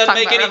 Yeah, 'cause that it's doesn't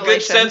talking make about any good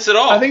Revelation. sense at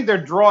all. I think they're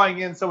drawing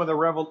in some of the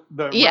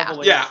Yeah.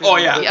 revelation. Yeah. Oh,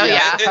 yeah. the Oh,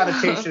 yeah.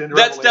 connotation in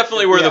That's Revelation.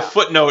 definitely where the Yeah.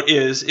 footnote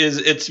is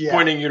it's Yeah.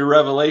 pointing you to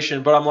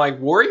Revelation. But I'm like,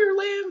 warrior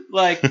lamb?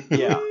 Like,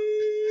 Yeah.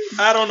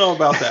 I don't know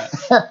about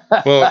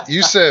that. Well,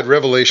 you said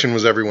Revelation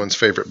was everyone's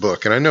favorite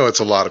book, and I know it's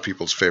a lot of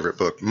people's favorite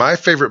book. My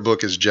favorite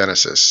book is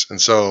Genesis,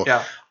 and so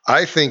Yeah.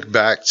 I think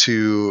back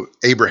to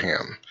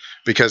Abraham,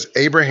 because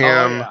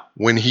Abraham, Oh, yeah.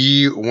 when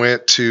he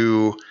went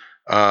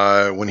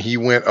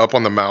up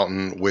on the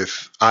mountain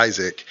with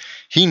Isaac,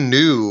 he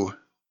knew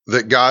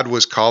that God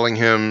was calling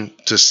him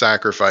to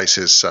sacrifice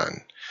his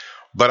son.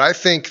 But I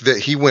think that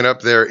he went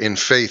up there in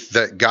faith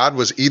that God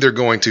was either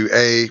going to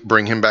A,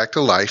 bring him back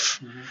to life,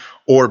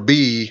 or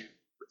B,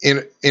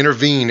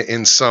 intervene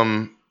in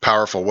some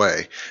powerful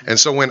way. And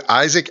so when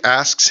Isaac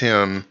asks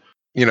him,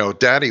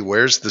 Daddy,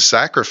 where's the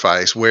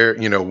sacrifice? Where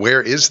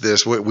is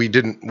this? We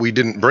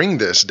didn't bring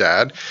this,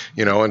 Dad.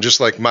 And just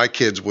like my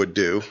kids would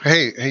do,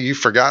 hey, you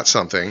forgot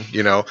something,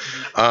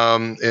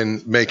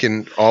 and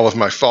making all of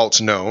my faults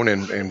known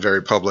and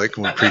very public.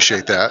 We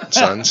appreciate that,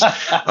 sons.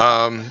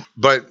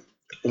 But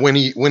when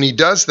he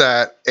does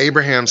that,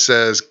 Abraham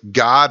says,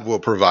 God will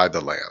provide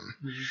the lamb.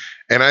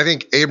 And I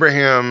think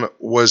Abraham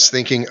was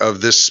thinking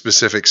of this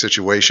specific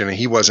situation, and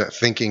he wasn't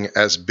thinking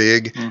as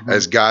big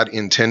as God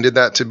intended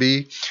that to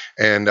be.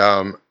 And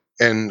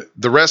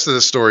the rest of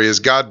the story is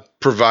God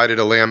provided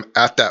a lamb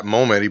at that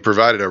moment. He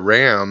provided a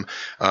ram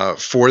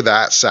for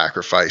that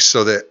sacrifice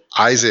so that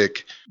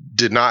Isaac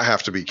did not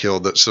have to be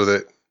killed, so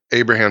that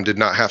Abraham did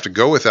not have to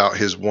go without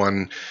his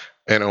one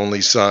and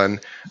only son.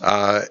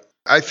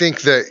 I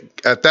think that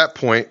at that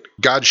point,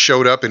 God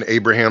showed up in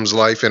Abraham's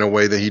life in a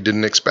way that he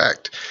didn't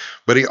expect.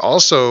 But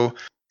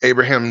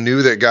Abraham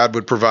knew that God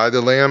would provide the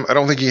lamb. I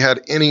don't think he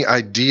had any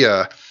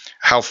idea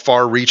how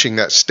far-reaching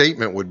that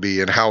statement would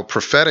be and how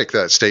prophetic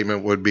that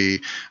statement would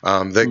be,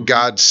 that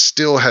God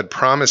still had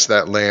promised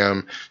that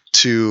lamb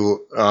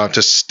to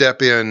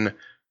step in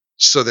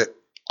so that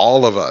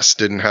all of us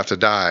didn't have to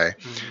die.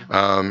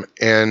 I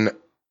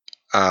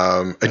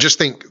just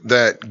think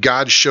that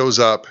God shows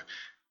up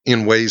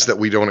in ways that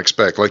we don't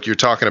expect. Like you're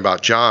talking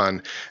about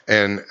John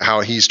and how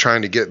he's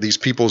trying to get these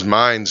people's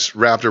minds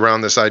wrapped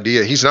around this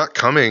idea. He's not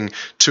coming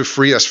to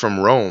free us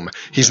from Rome.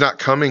 He's not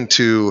coming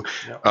to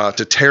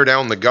tear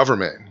down the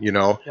government,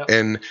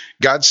 and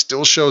God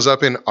still shows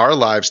up in our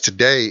lives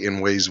today in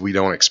ways we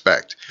don't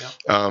expect.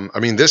 I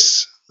mean,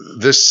 this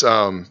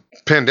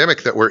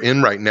pandemic that we're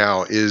in right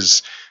now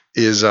is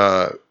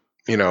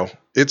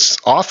it's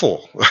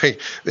awful.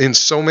 Like, in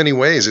so many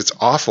ways, it's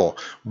awful.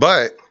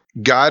 But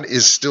God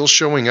is still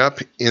showing up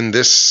in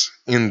this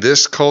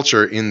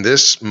culture, in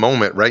this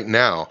moment right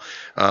now,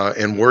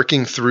 and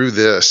working through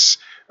this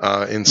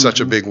in such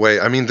a big way.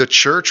 I mean, the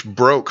church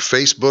broke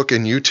Facebook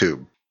and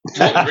YouTube.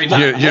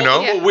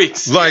 Multiple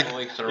weeks. Like,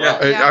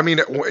 Yeah. I mean,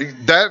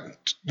 that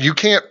you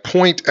can't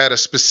point at a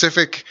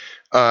specific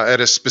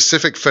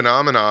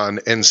phenomenon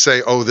and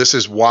say, oh, this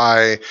is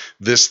why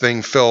this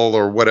thing fell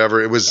or whatever.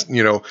 It was,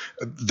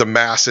 the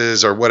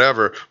masses or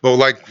whatever. But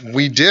like,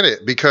 we did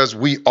it because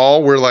we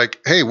all were like,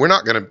 hey, we're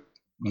not going to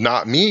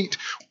not meet.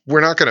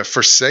 We're not going to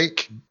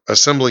forsake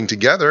assembling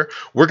together.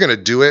 We're going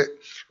to do it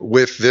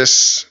with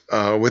this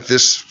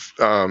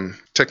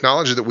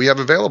technology that we have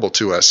available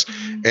to us.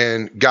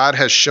 And God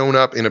has shown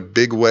up in a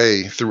big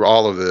way through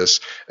all of this.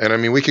 And I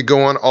mean, we could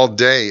go on all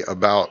day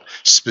about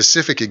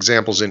specific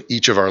examples in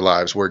each of our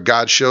lives where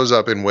God shows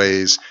up in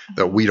ways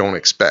that we don't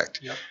expect.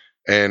 Yep.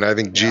 And I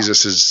think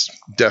Jesus is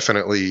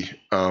definitely,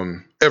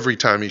 every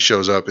time he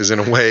shows up is in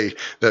a way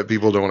that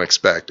people don't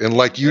expect. And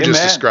like you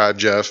just described,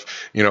 Jeff,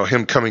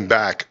 him coming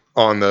back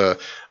on the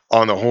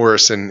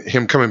horse and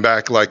him coming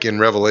back like in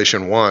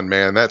Revelation 1,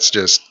 man, that's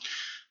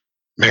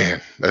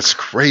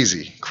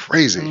crazy.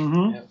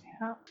 Mm-hmm.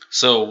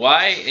 So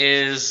why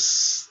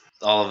is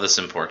all of this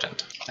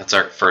important? That's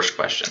our first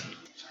question.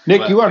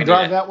 Nick, But you want we to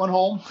drive did it. that one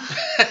home?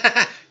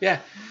 Yeah.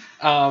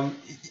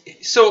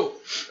 So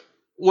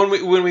when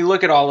we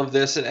look at all of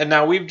this, and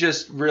now we've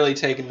just really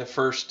taken the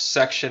first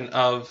section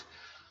of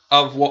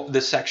what the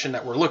section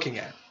that we're looking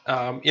at.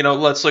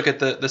 Let's look at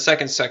the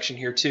second section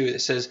here too. It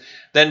says,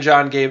 "Then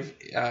John gave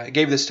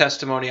this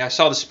testimony. I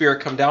saw the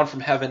Spirit come down from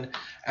heaven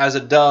as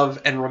a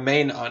dove and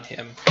remain on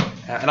him.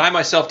 And I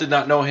myself did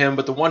not know him,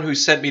 but the one who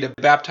sent me to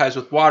baptize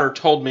with water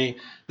told me,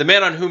 the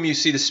man on whom you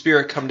see the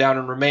Spirit come down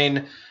and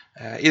remain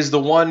is the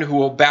one who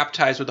will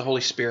baptize with the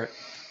Holy Spirit.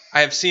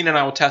 I have seen and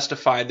I will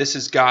testify, this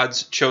is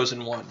God's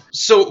chosen one."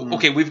 So,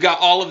 okay, we've got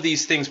all of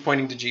these things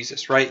pointing to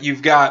Jesus, right?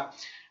 You've got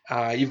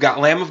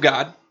Lamb of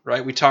God,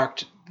 right? We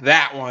talked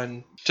that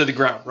one to the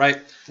ground, right?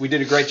 We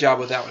did a great job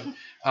with that one.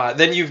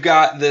 Then you've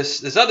got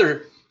this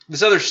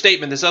other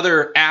statement, this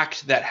other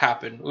act that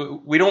happened.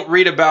 We don't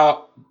read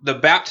about the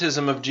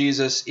baptism of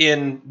Jesus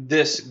in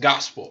this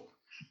gospel.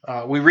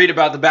 We read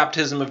about the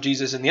baptism of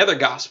Jesus in the other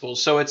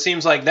gospels. So it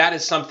seems like that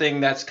is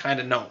something that's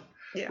kind of known,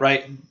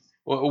 right?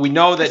 We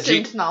know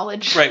that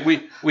knowledge. Right.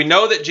 We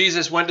know that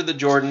Jesus went to the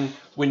Jordan.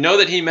 We know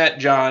that he met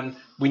John.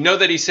 We know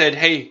that he said,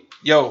 "Hey,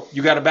 yo,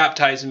 you got to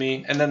baptize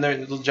me." And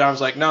then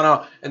John's like,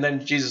 "No." And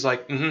then Jesus is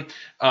like, "Mm-hmm."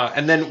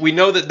 And then we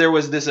know that there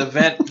was this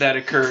event that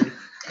occurred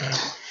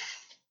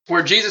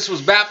where Jesus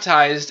was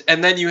baptized,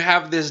 and then you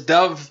have this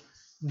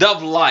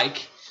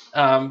dove-like,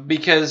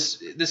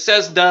 because this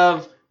says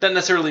dove doesn't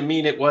necessarily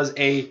mean it was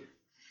a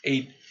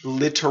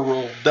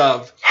literal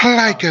dove.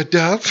 Like a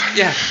dove.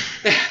 Yeah.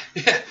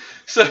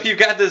 So you've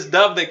got this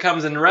dove that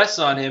comes and rests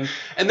on him.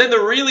 And then the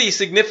really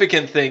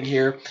significant thing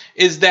here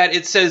is that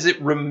it says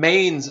it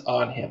remains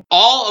on him.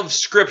 All of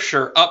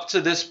Scripture up to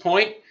this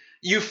point,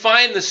 you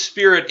find the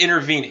Spirit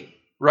intervening,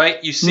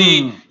 right? You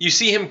see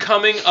him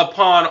coming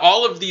upon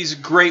all of these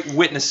great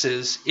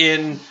witnesses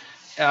in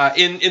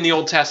the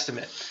Old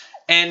Testament.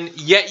 And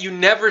yet you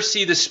never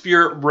see the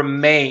Spirit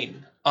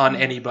remain on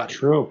anybody.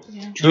 True.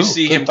 You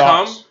see him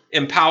come,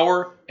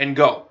 empower, and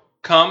go.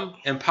 Come,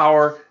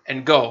 empower,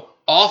 and go.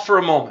 All for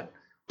a moment.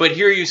 But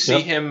here you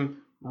see him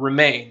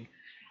remain.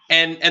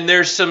 And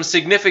there's some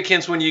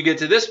significance when you get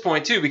to this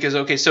point too, because,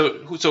 okay, so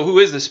who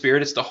is the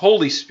Spirit? It's the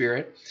Holy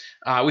Spirit.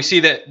 We see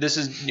that this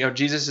is,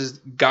 Jesus is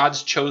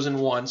God's chosen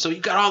one. So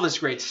you've got all this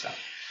great stuff.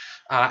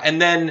 And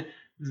then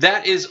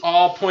that is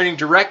all pointing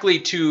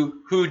directly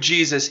to who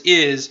Jesus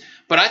is.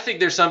 But I think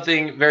there's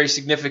something very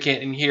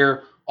significant in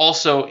here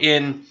also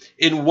in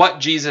what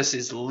Jesus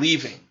is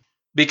leaving.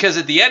 Because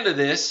at the end of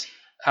this,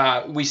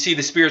 we see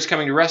the Spirit's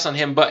coming to rest on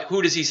him, but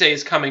who does he say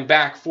is coming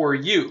back for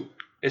you?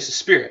 It's the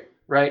Spirit,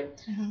 right?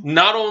 Mm-hmm.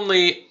 Not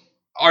only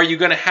are you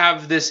going to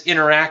have this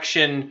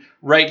interaction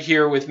right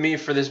here with me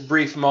for this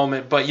brief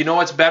moment, but you know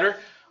what's better?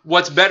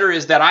 What's better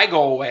is that I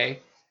go away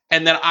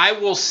and that I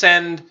will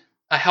send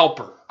a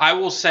helper. I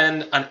will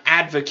send an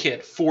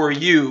advocate for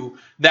you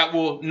that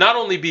will not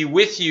only be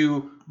with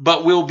you,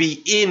 but will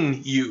be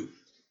in you.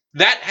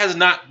 That's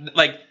not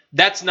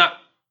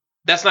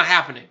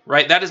happening,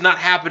 right? That is not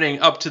happening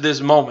up to this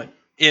moment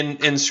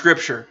in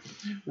Scripture,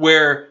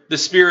 where the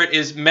Spirit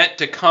is meant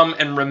to come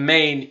and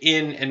remain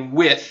in and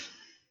with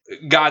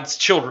God's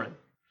children.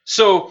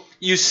 So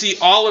you see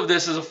all of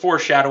this as a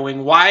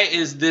foreshadowing. Why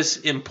is this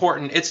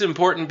important? It's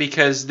important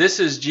because this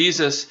is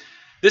Jesus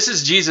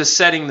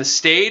setting the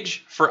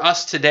stage for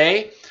us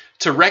today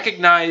to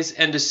recognize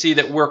and to see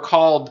that we're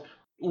called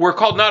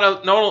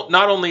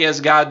not only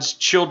as God's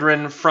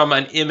children from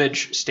an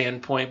image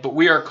standpoint, but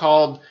we are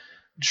called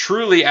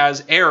truly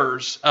as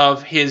heirs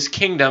of his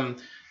kingdom,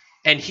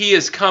 and he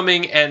is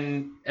coming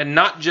and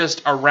not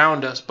just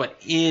around us, but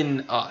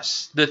in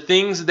us. The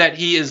things that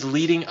he is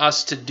leading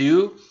us to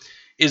do,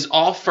 is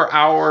all for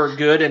our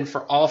good and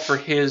all for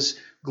His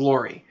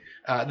glory.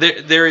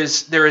 There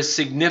is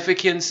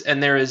significance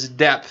and there is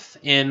depth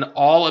in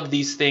all of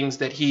these things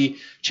that He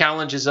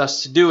challenges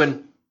us to do.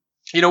 And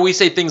we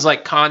say things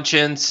like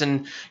conscience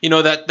and,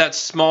 that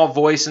small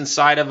voice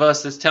inside of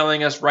us that's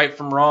telling us right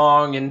from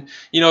wrong. And,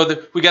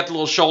 we got the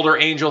little shoulder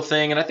angel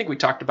thing. And I think we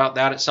talked about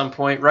that at some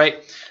point,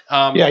 right?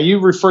 Yeah, you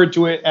referred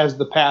to it as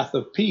the path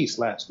of peace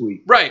last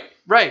week. Right.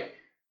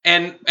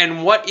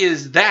 And what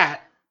is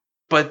that?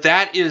 But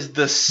that is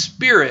the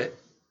Spirit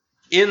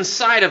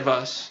inside of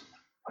us,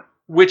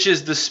 which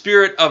is the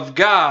Spirit of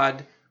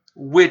God,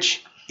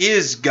 which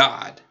is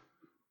God.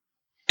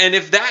 And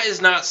if that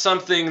is not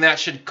something that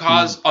should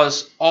cause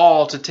us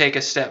all to take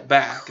a step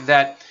back,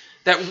 that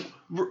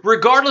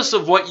regardless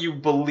of what you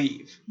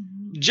believe,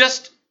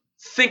 just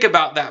think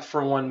about that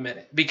for 1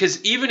 minute.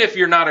 Because even if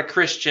you're not a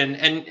Christian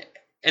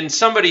and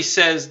somebody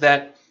says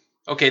that,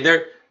 okay,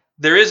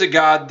 there is a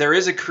God, there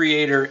is a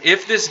creator,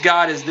 if this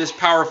God is this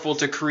powerful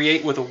to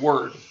create with a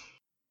word,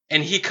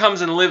 and He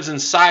comes and lives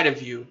inside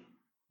of you,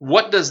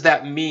 what does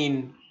that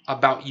mean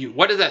about you?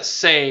 What does that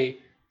say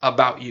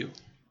about you?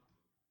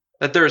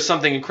 That there is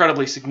something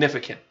incredibly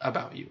significant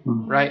about you,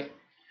 right?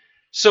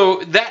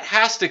 So that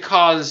has to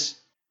cause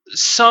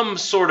some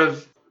sort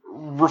of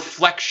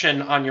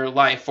reflection on your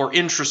life or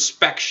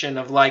introspection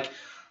of like,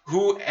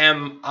 who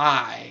am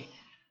I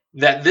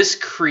that this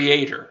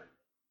creator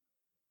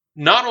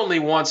not only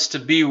wants to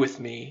be with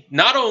me,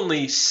 not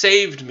only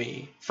saved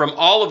me from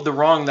all of the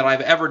wrong that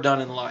I've ever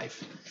done in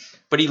life,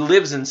 but He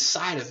lives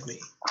inside of me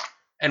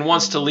and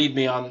wants to lead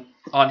me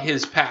on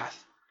His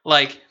path.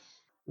 Like,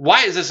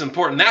 why is this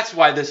important? That's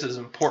why this is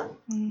important.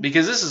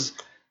 Because this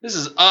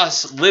is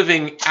us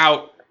living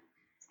out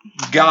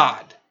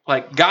God.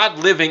 Like God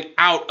living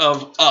out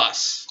of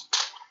us.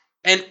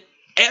 And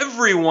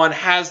everyone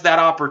has that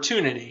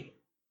opportunity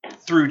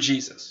through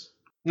Jesus.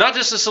 Not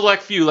just a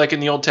select few like in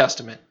the Old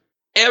Testament.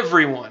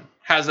 Everyone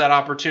has that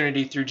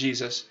opportunity through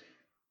Jesus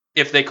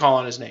if they call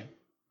on His name.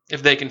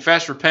 If they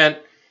confess, repent,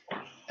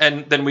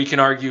 and then we can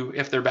argue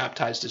if they're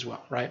baptized as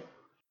well, right?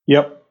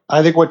 Yep.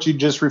 I think what you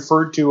just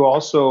referred to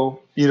also,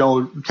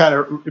 kind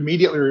of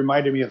immediately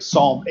reminded me of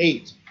Psalm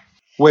 8,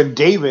 when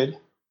David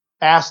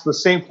asked the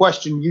same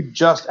question you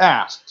just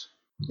asked.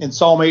 In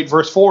Psalm 8,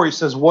 verse 4, he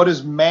says, "What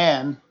is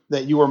man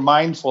that you are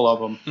mindful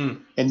of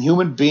him, and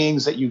human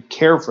beings that you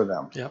care for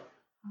them?" Yep.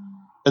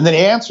 And then he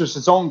answers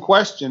his own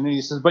question, and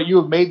he says, "But you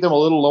have made them a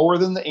little lower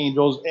than the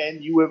angels,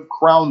 and you have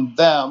crowned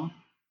them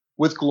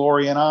with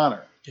glory and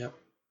honor. Yep.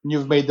 And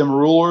you've made them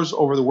rulers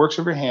over the works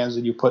of your hands,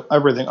 and you put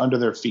everything under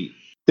their feet."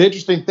 The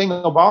interesting thing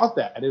about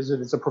that is that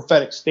it's a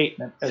prophetic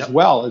statement as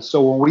well. And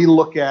so when we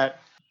look at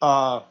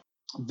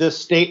this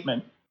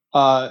statement,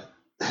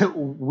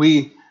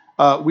 we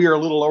are a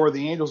little lower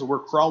than the angels, and we're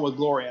crowned with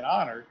glory and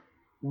honor.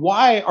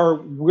 Why are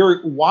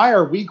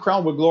we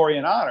crowned with glory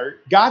and honor?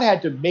 God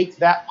had to make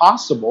that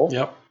possible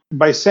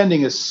by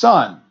sending His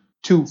Son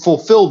to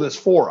fulfill this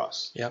for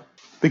us. Yep.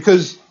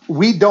 Because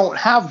we don't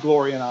have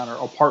glory and honor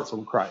apart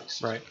from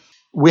Christ. Right.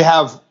 We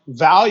have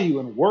value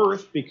and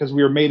worth because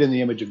we are made in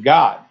the image of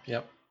God.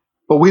 Yep.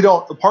 But we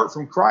don't, apart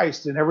from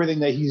Christ and everything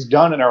that He's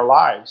done in our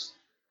lives,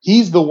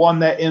 He's the one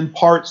that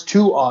imparts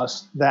to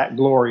us that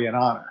glory and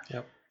honor.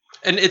 Yep.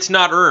 And it's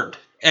not earned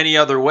any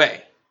other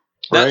way.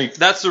 Right.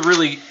 That's a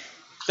really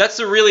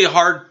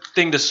hard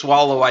thing to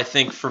swallow, I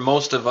think, for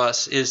most of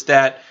us, is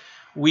that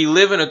we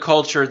live in a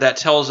culture that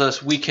tells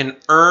us we can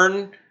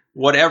earn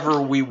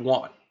whatever we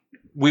want.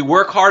 We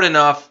work hard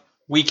enough,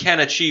 we can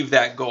achieve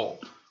that goal.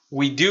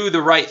 We do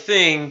the right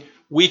thing,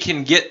 we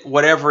can get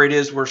whatever it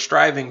is we're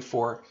striving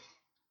for.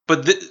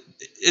 But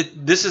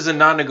this is a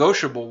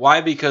non-negotiable.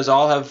 Why? Because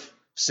all have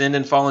sinned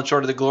and fallen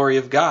short of the glory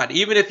of God.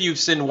 Even if you've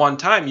sinned one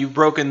time, you've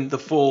broken the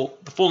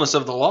fullness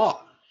of the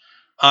law.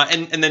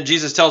 And then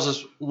Jesus tells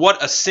us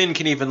what a sin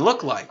can even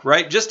look like,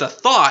 right? Just a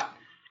thought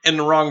in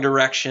the wrong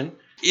direction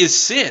is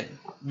sin,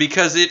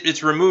 because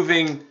it's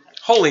removing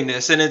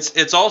holiness. And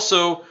it's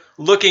also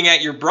looking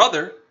at your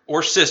brother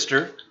or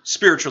sister,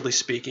 spiritually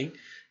speaking,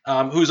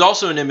 who's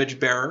also an image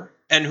bearer,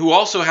 and who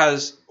also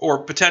has,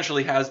 or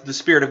potentially has, the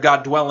Spirit of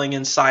God dwelling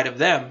inside of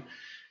them,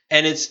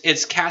 and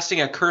it's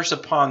casting a curse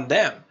upon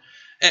them,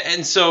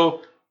 and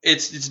so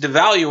it's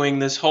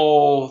devaluing this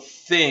whole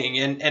thing,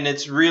 and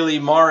it's really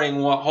marring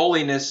what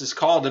holiness is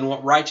called and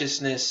what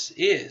righteousness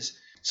is.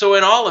 So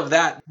in all of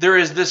that, there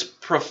is this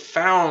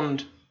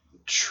profound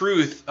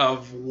truth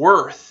of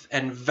worth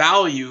and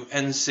value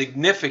and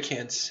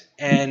significance,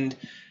 and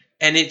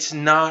it's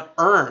not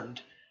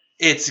earned.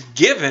 It's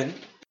given,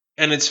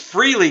 and it's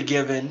freely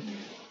given,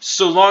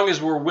 so long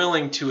as we're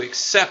willing to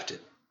accept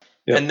it.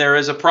 Yep. And there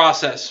is a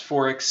process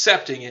for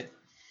accepting it.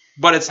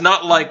 But it's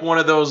not like one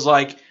of those,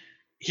 like,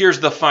 here's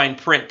the fine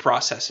print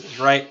processes,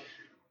 right?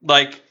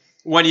 Like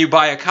when you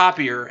buy a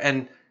copier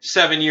and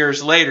 7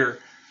 years later,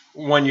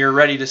 when you're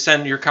ready to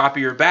send your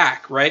copier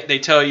back, right? They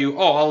tell you,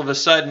 oh, all of a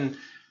sudden,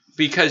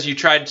 because you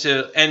tried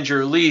to end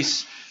your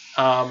lease,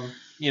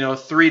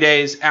 3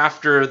 days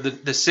after the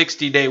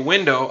 60-day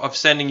window of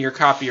sending your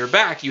copier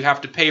back, you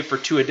have to pay for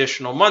 2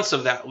 additional months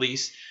of that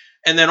lease.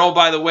 And then, oh,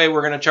 by the way,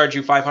 we're going to charge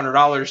you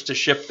 $500 to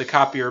ship the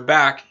copier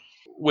back,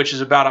 which is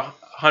about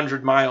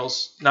 100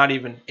 miles, not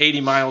even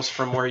 80 miles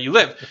from where you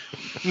live.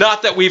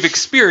 Not that we've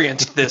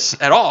experienced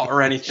this at all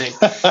or anything,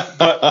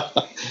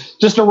 but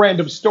just a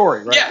random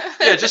story, right?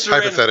 yeah, just a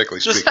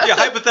Hypothetically speaking. Yeah,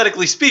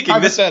 hypothetically speaking,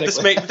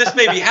 this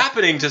may be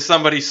happening to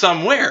somebody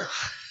somewhere.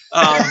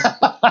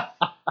 But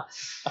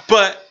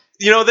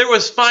there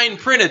was fine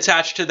print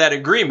attached to that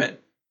agreement.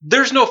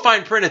 There's no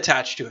fine print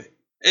attached to it.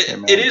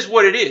 It is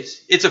what it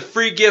is. It's a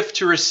free gift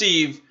to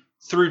receive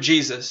through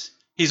Jesus.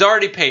 He's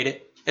already paid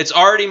it. It's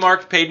already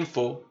marked paid in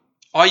full.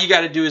 All you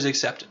got to do is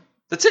accept him.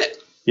 That's it.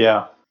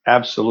 Yeah,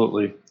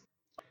 absolutely.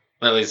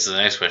 That leads to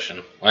the next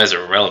question. Why is it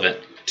relevant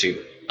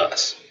to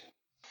us?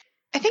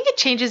 I think it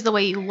changes the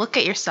way you look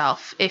at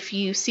yourself if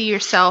you see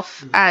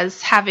yourself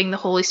as having the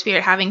Holy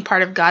Spirit, having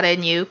part of God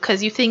in you.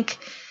 Because you think,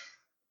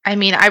 I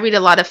read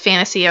a lot of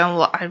fantasy.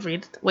 I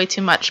read way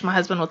too much. My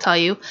husband will tell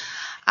you.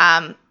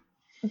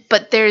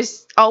 But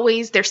there's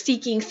always, they're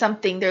seeking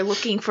something. They're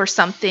looking for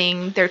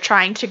something. They're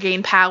trying to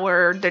gain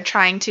power. They're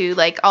trying to,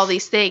 all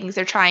these things.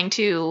 They're trying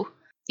to,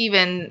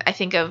 even, I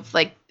think of,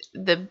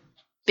 the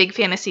big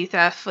fantasy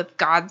stuff with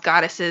gods,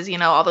 goddesses,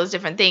 all those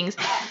different things.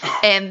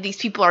 And these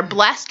people are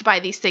blessed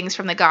by these things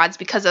from the gods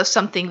because of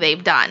something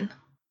they've done.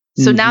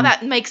 So now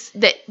that makes,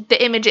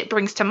 the image it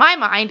brings to my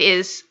mind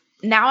is,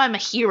 now I'm a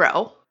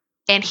hero.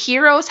 And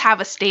heroes have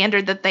a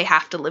standard that they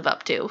have to live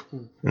up to.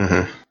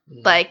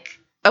 Mm-hmm.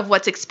 Of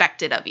what's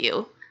expected of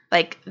you.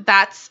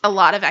 That's a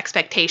lot of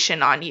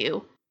expectation on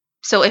you.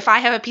 So if I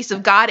have a piece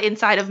of God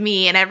inside of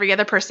me and every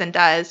other person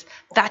does,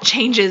 that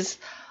changes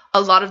a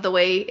lot of the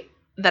way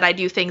that I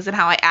do things and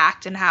how I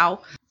act and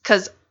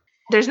because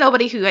there's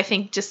nobody who I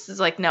think just is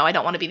no, I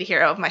don't want to be the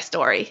hero of my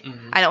story.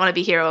 Mm-hmm. I don't want to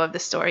be hero of the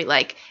story.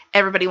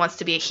 Everybody wants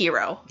to be a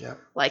hero. Yeah.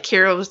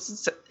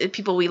 Heroes,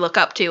 people we look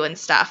up to and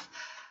stuff.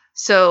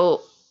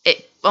 So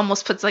it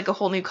almost puts a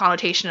whole new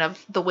connotation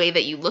of the way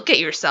that you look at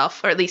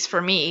yourself, or at least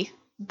for me,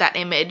 that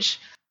image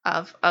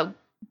of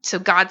so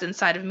God's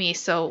inside of me.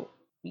 So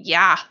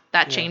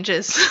that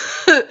changes.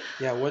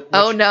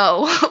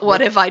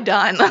 What have I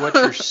done? What's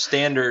your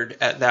standard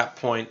at that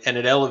point? And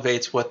it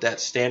elevates what that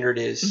standard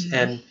is.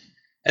 Mm-hmm.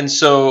 And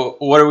so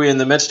what are we in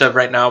the midst of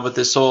right now with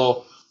this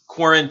whole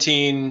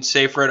quarantine,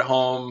 safer at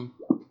home?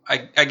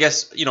 I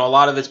guess, a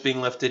lot of it's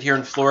being lifted here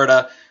in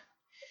Florida.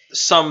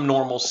 Some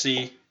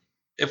normalcy,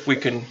 if we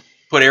can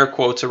put air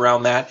quotes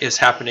around that, is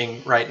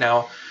happening right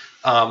now.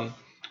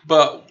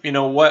 But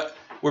what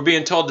we're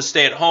being told to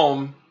stay at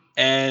home,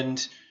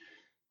 and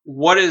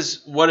what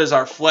is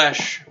our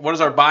flesh? What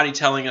is our body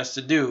telling us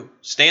to do?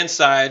 Stay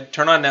inside,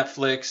 turn on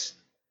Netflix,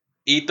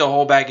 eat the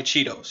whole bag of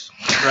Cheetos,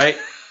 right?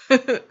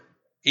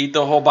 Eat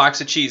the whole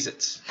box of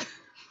Cheez-Its.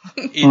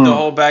 Eat the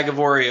whole bag of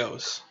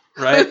Oreos,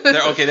 right?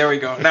 There we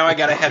go. Now I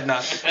got a head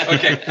nod.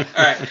 Okay,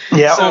 all right.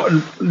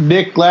 Yeah,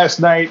 Nick, last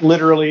night,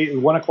 literally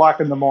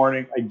 1:00 in the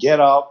morning, I get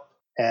up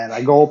and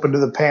I go open to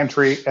the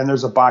pantry and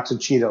there's a box of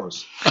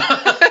Cheetos.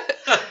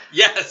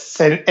 Yes.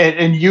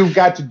 And you've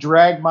got to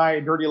drag my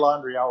dirty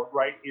laundry out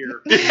right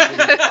here.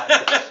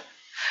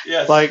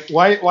 Yes.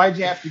 Why'd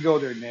you have to go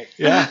there, Nick?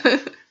 Yeah.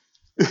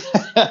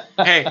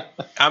 Hey,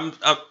 I'm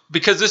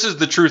because this is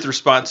the truth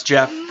response,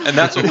 Jeff, and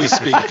that's what we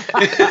speak.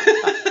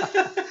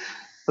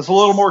 That's a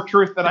little more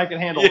truth than I can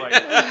handle right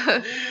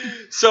now.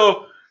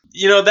 So,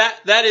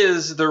 that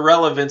is the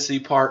relevancy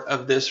part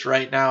of this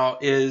right now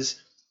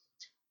is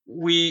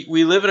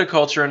we live in a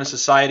culture and a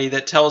society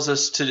that tells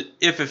us to,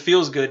 if it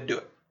feels good, do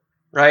it.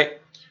 Right?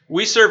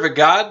 We serve a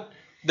God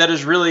that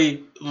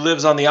really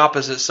lives on the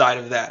opposite side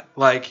of that.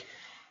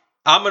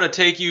 I'm going to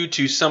take you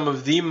to some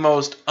of the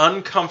most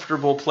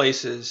uncomfortable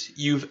places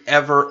you've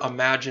ever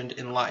imagined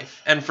in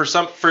life. And for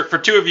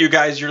two of you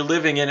guys, you're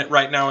living in it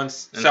right now in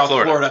South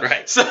Florida.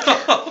 Right.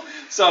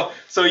 So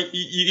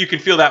you can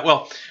feel that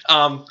well.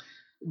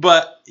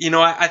 But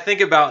I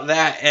think about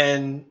that,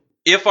 and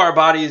if our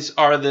bodies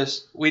are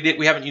this,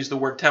 we haven't used the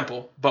word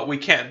temple, but we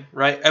can,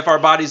 right? If our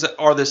bodies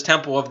are this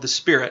temple of the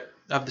Spirit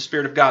of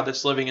God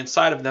that's living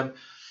inside of them,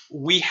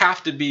 we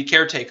have to be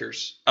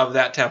caretakers of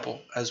that temple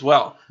as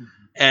well. Mm-hmm.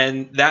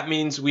 And that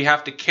means we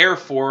have to care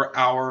for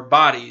our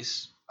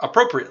bodies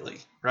appropriately,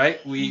 right?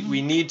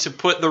 We need to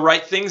put the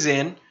right things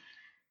in,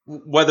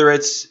 whether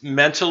it's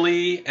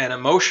mentally and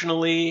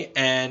emotionally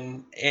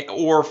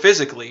or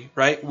physically,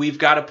 right? We've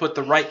got to put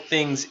the right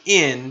things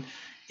in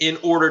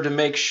order to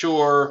make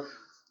sure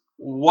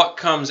what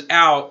comes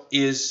out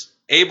is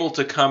able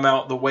to come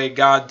out the way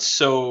God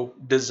so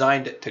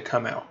designed it to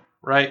come out.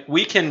 Right?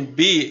 We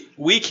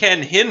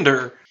can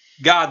hinder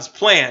God's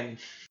plan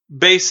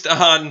based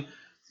on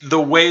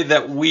the way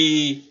that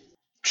we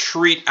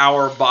treat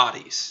our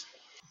bodies,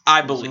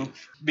 I believe.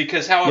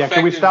 Because how effective...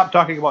 can we stop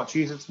talking about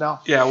Cheez-Its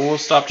now? Yeah, we'll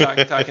stop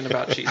talking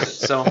about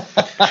Cheez-Its. So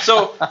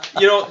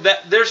that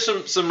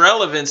there's some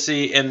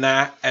relevancy in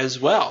that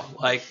as well.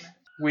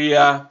 We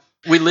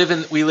live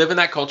in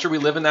that culture, we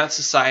live in that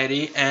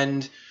society,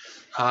 and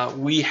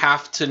we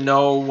have to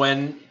know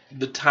when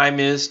the time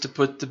is to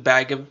put the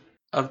bag of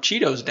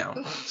Cheetos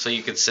down. So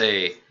you could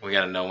say we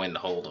got to know when to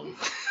hold them.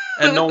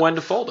 and know when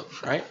to fold them,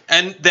 right?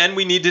 And then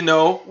we need to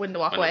know When to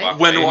walk When to away. walk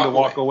when to When to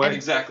walk walk away.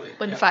 Exactly.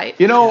 When to Yeah. fight.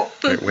 You know,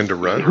 Right, when to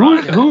run.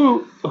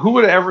 who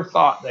would have ever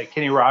thought that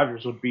Kenny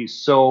Rogers would be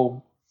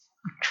so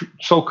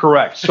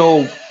correct,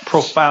 so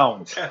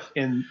profound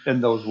in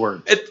those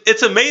words?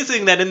 It's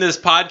amazing that in this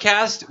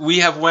podcast we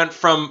have went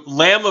from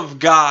Lamb of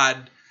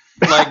God,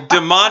 like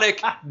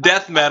demonic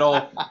death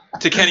metal,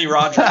 to Kenny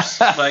Rogers.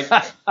 Like,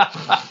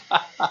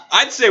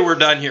 I'd say we're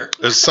done here.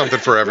 There's something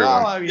for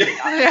everyone. Well, I mean,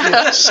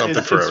 Yeah.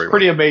 Something for it's everyone.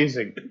 pretty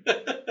amazing.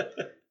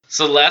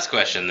 So the last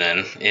question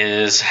then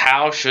is,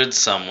 how should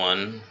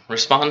someone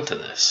respond to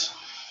this?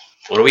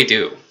 What do we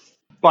do?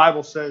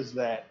 Bible says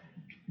that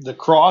the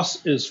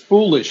cross is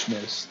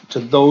foolishness to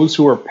those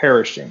who are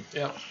perishing.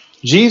 Yeah.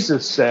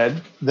 Jesus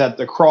said that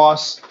the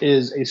cross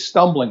is a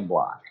stumbling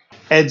block.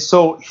 And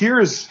so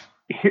here's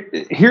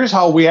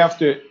how we have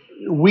to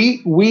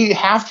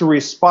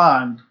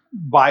respond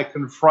by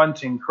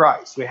confronting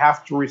Christ. We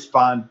have to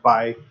respond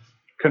by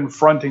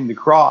confronting the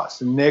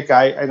cross. And Nick,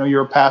 I know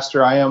you're a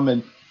pastor, I am,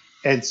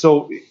 and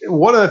so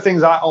one of the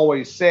things I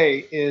always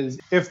say is,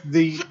 if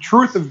the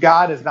truth of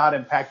God has not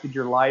impacted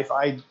your life,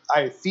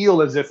 I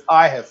feel as if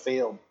I have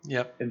failed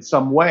Yep. in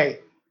some way.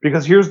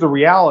 Because here's the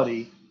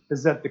reality,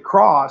 is that the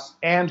cross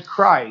and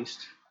Christ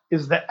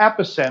is the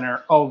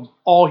epicenter of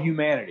all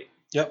humanity.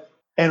 Yep.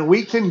 And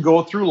we can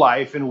go through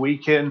life and we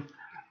can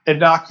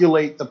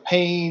inoculate the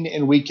pain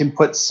and we can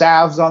put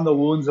salves on the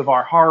wounds of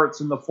our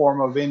hearts in the form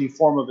of any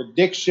form of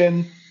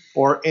addiction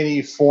or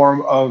any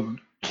form of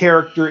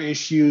character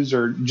issues,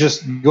 or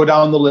just go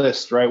down the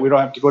list, right? We don't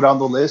have to go down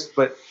the list,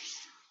 but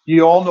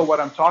you all know what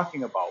I'm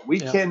talking about. We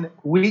can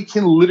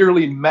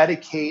literally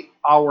medicate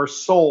our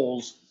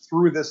souls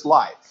through this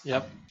life.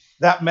 Yep.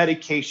 That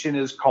medication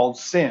is called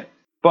sin.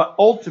 But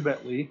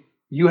ultimately,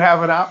 you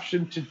have an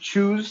option to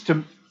choose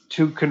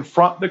to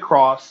confront the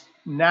cross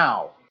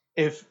now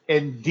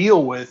and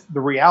deal with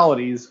the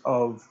realities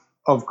of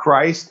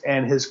Christ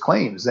and his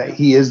claims that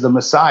he is the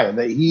Messiah,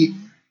 that he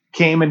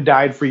came and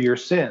died for your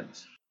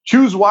sins.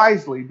 Choose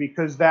wisely,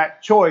 because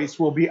that choice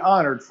will be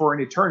honored for an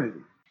eternity.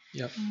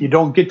 Yep. You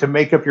don't get to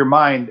make up your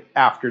mind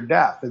after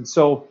death. And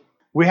so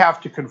we have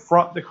to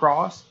confront the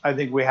cross. I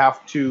think we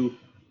have to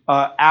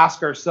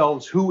ask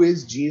ourselves, who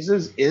is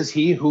Jesus? Is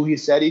he who he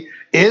said he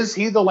is? Is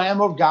he the Lamb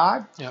of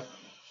God? Yep.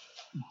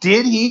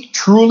 Did he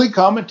truly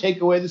come and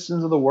take away the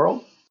sins of the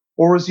world?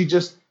 Or was he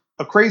just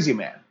a crazy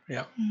man?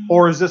 Yep.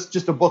 Or is this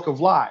just a book of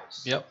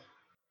lies? Yep.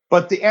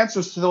 But the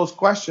answers to those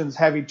questions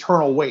have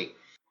eternal weight.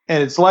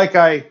 And it's like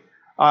I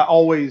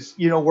always,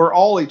 we're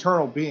all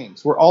eternal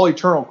beings. We're all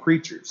eternal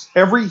creatures.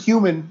 Every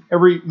human,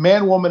 every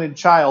man, woman, and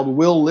child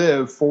will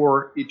live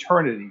for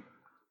eternity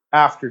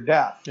after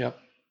death. Yep.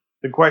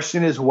 The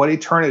question is, what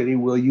eternity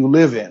will you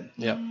live in?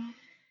 Yep.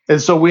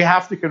 And so we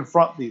have to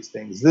confront these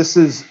things. This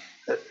is,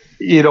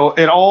 it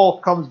all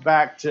comes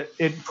back to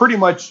it. Pretty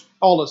much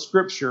all of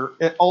Scripture,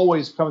 it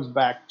always comes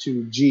back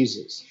to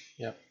Jesus.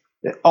 Yep.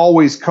 It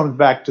always comes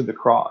back to the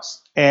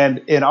cross. And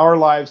in our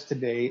lives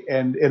today,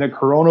 and in a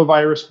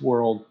coronavirus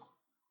world,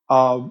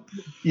 though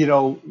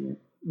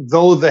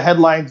the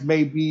headlines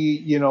may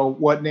be,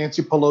 what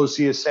Nancy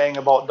Pelosi is saying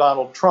about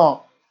Donald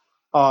Trump,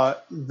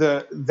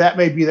 that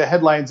may be the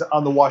headlines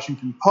on the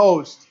Washington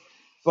Post,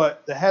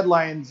 but the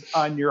headlines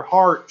on your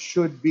heart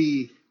should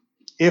be,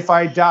 if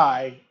I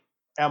die,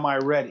 am I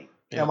ready?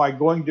 Yeah. Am I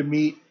going to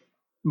meet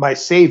my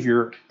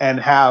Savior and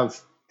have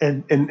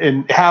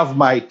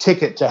my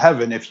ticket to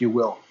heaven, if you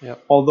will?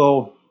 Yep.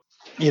 Although,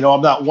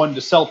 I'm not one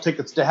to sell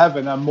tickets to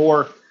heaven. I'm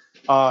more,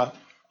 I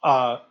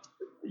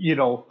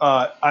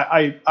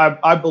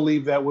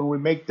believe that when we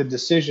make the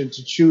decision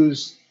to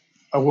choose,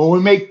 when we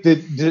make the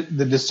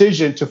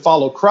decision to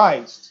follow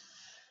Christ,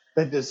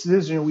 the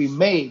decision we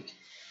make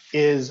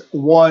is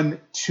one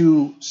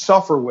to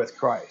suffer with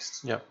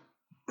Christ. Yep.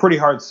 Pretty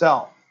hard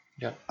sell.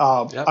 Yep.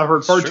 I've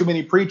heard far It's too true.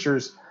 many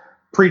preachers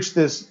preach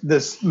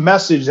this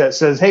message that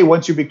says, hey,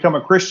 once you become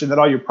a Christian, then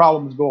all your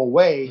problems go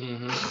away,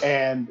 Mm-hmm.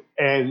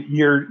 and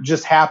you're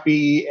just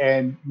happy,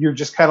 and you're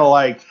just kind of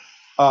like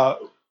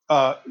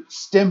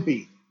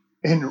Stimpy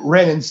in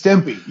Ren and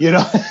Stimpy,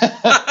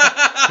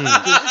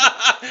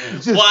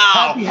 just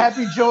Wow.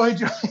 happy, joy.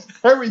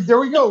 There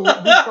we go.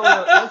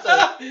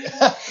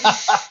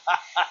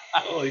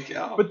 Holy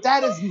cow. But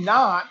that is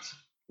not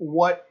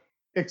what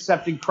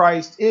accepting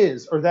Christ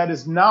is, or that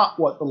is not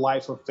what the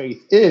life of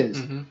faith is.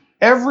 Mm-hmm.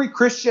 Every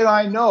Christian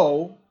I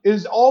know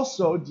is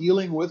also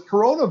dealing with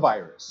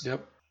coronavirus.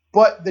 Yep.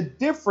 But the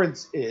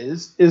difference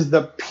is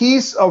the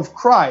peace of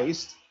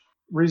Christ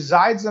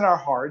resides in our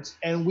hearts,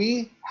 and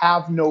we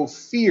have no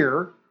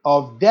fear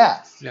of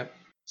death. Yep.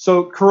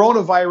 So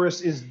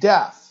coronavirus is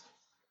death.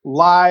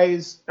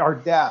 Lies are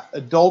death.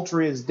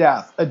 Adultery is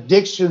death.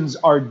 Addictions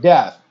are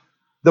death.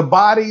 The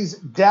body's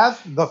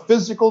death, the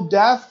physical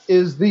death,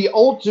 is the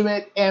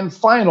ultimate and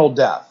final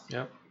death.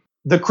 Yep.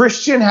 The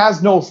Christian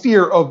has no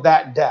fear of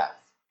that death,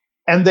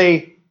 and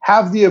they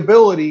have the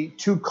ability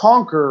to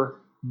conquer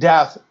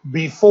death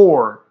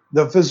before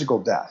the physical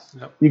death.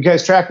 Yep. You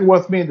guys tracking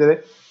with me?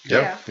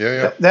 Yeah.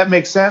 That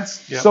makes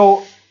sense. Yep.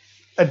 So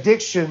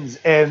addictions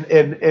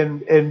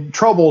and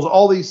troubles,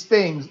 all these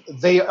things,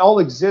 they all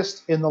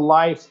exist in the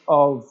life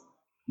of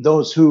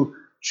those who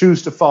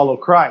choose to follow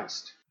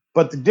Christ.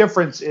 But the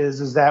difference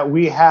is that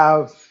we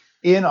have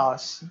in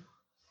us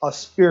a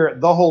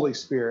spirit, the Holy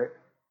Spirit,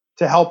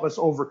 to help us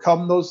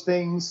overcome those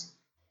things.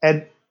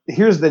 And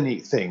here's the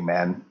neat thing,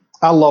 man.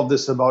 I love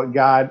this about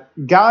God.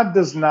 God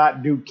does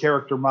not do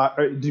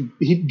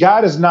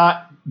God does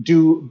not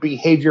do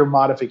behavior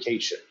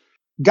modification.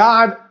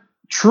 God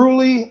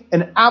truly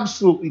and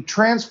absolutely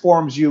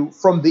transforms you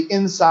from the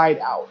inside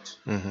out.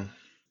 Mm-hmm.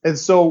 And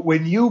so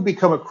when you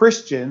become a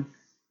Christian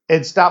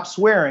and stop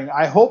swearing,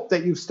 I hope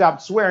that you've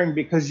stopped swearing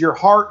because your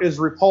heart is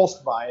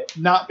repulsed by it,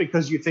 not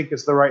because you think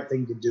it's the right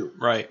thing to do.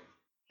 Right.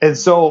 And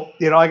so,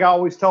 like I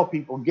always tell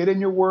people, get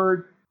in your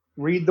word,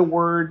 read the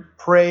word,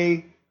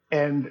 pray,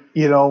 and,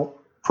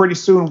 pretty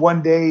soon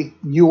one day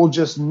you will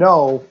just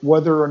know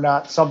whether or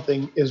not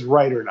something is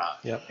right or not.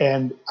 Yep.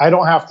 And I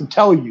don't have to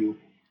tell you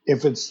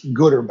if it's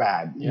good or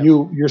bad. Yep.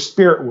 Your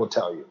spirit will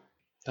tell you.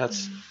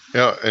 That's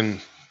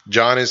And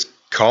John is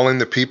calling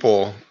the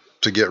people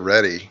to get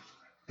ready,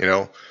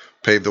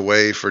 pave the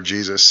way for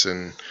Jesus,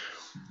 and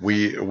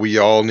we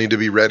all need to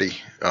be ready.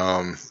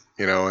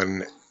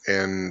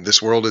 And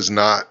this world is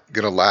not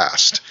going to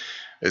last.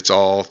 It's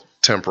all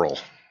temporal.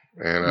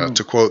 And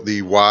to quote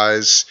the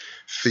wise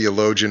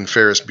theologian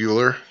Ferris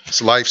Bueller,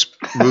 life's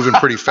moving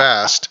pretty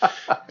fast,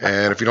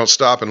 and if you don't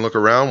stop and look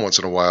around once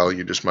in a while,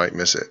 you just might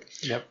miss it.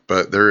 Yep.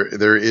 But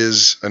there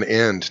is an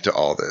end to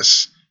all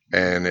this,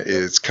 and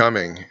it's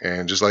coming.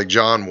 And just like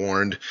John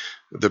warned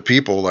the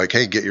people, like,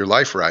 hey, get your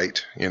life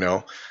right.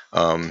 You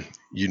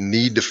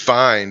need to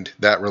find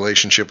that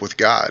relationship with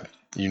God.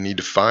 You need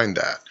to find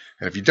that.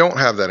 And if you don't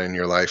have that in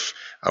your life,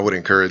 I would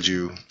encourage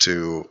you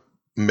to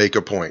make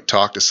a point,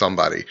 talk to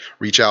somebody,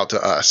 reach out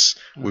to us.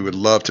 We would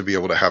love to be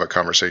able to have a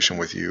conversation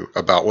with you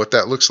about what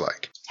that looks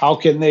like. How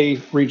can they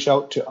reach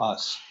out to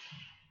us?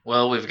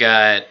 Well, we've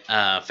got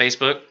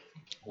Facebook.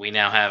 We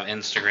now have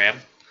Instagram.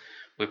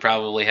 We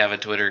probably have a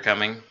Twitter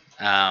coming.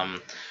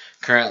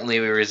 Currently,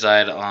 we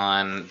reside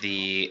on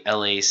the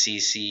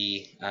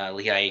LACC,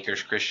 Lehigh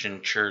Acres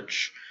Christian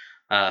Church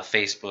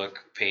Facebook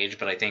page,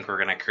 but I think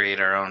we're going to create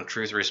our own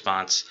Truth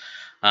Response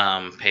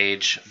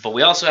page. But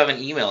we also have an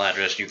email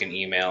address you can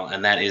email,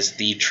 and that is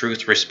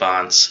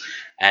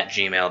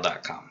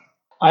thetruthresponse@gmail.com.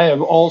 I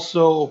have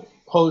also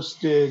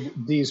posted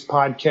these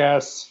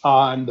podcasts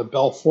on the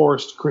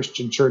Belforest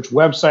Christian Church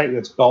website.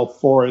 That's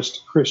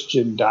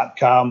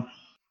belforestchristian.com.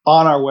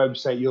 On our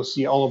website, you'll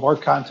see all of our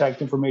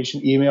contact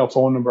information, email,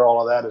 phone number,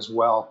 all of that as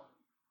well,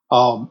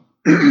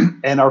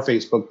 and our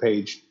Facebook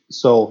page.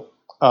 So,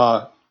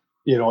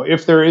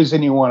 if there is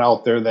anyone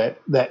out there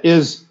that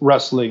is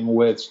wrestling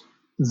with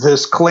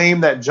this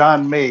claim that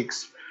John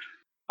makes,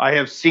 I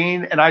have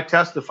seen and I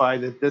testify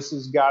that this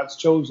is God's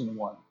chosen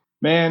one.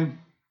 Man,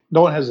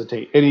 don't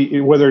hesitate.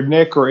 Whether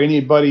Nick or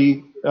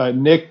anybody,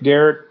 Nick,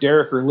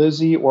 Derek or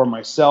Lizzie or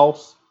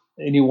myself,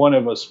 any one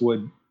of us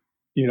would,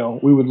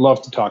 we would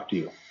love to talk to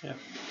you. Yeah.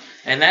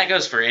 And that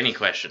goes for any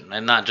question,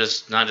 and not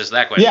just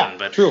that question,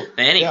 but true.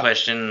 Any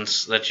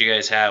questions that you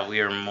guys have, we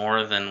are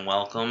more than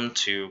welcome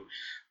to,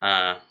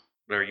 or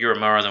you're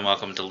more than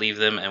welcome to leave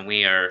them, and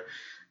we are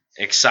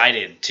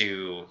excited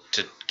to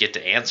get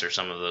to answer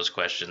some of those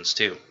questions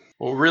too.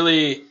 Well,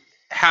 really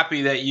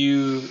happy that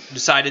you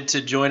decided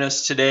to join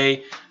us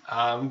today.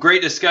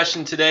 Great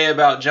discussion today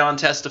about John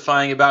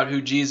testifying about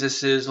who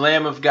Jesus is,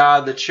 Lamb of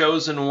God, the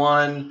chosen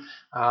one.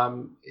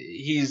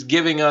 He's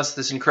giving us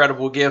this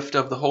incredible gift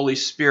of the Holy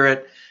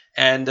Spirit.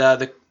 And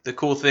the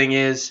cool thing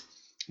is,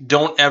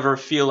 don't ever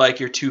feel like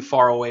you're too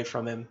far away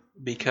from him,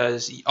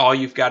 because all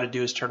you've got to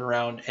do is turn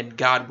around and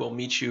God will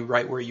meet you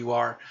right where you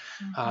are.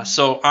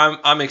 So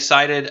I'm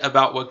excited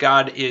about what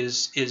God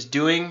is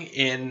doing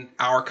in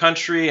our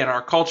country and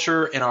our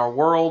culture and our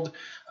world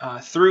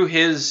through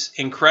his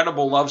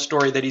incredible love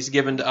story that he's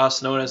given to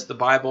us, known as the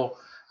Bible.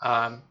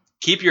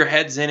 Keep your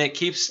heads in it,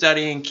 keep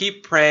studying,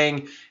 keep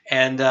praying,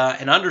 and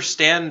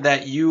understand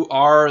that you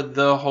are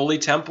the holy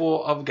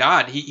temple of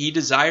God. He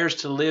desires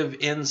to live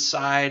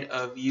inside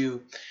of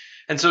you.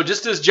 And so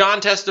just as John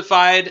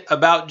testified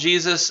about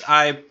Jesus,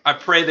 I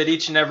pray that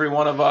each and every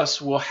one of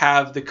us will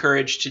have the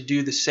courage to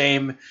do the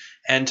same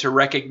and to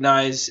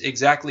recognize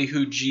exactly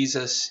who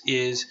Jesus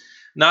is.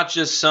 Not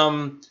just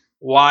some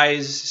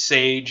wise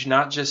sage,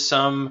 not just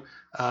some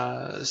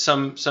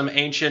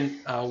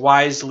ancient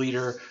wise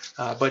leader,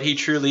 but he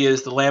truly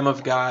is the Lamb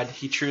of God.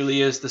 He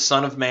truly is the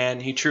Son of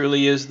Man. He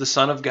truly is the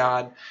Son of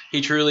God.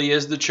 He truly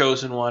is the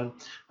chosen one.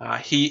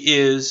 He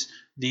is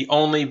the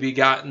only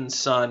begotten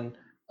Son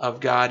of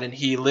God, and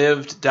he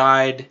lived,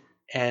 died,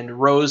 and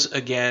rose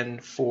again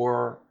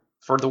for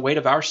the weight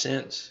of our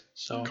sins.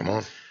 So Come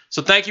on.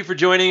 So thank you for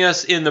joining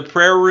us in the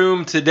prayer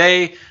room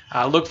today.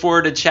 I look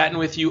forward to chatting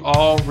with you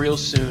all real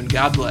soon.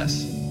 God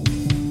bless.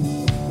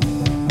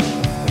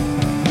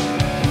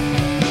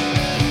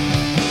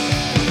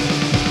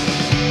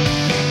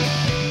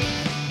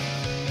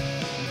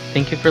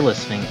 Thank you for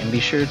listening, and be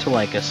sure to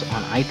like us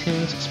on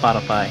iTunes,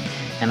 Spotify,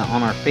 and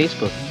on our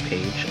Facebook page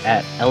page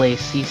at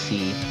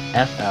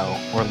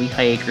LACCFL or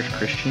Lehigh Acres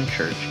Christian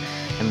Church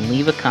and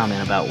leave a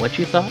comment about what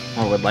you thought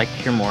or would like to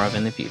hear more of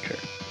in the future.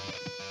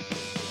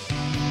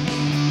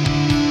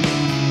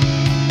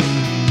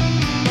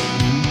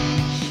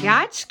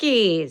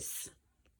 Tchotchkes.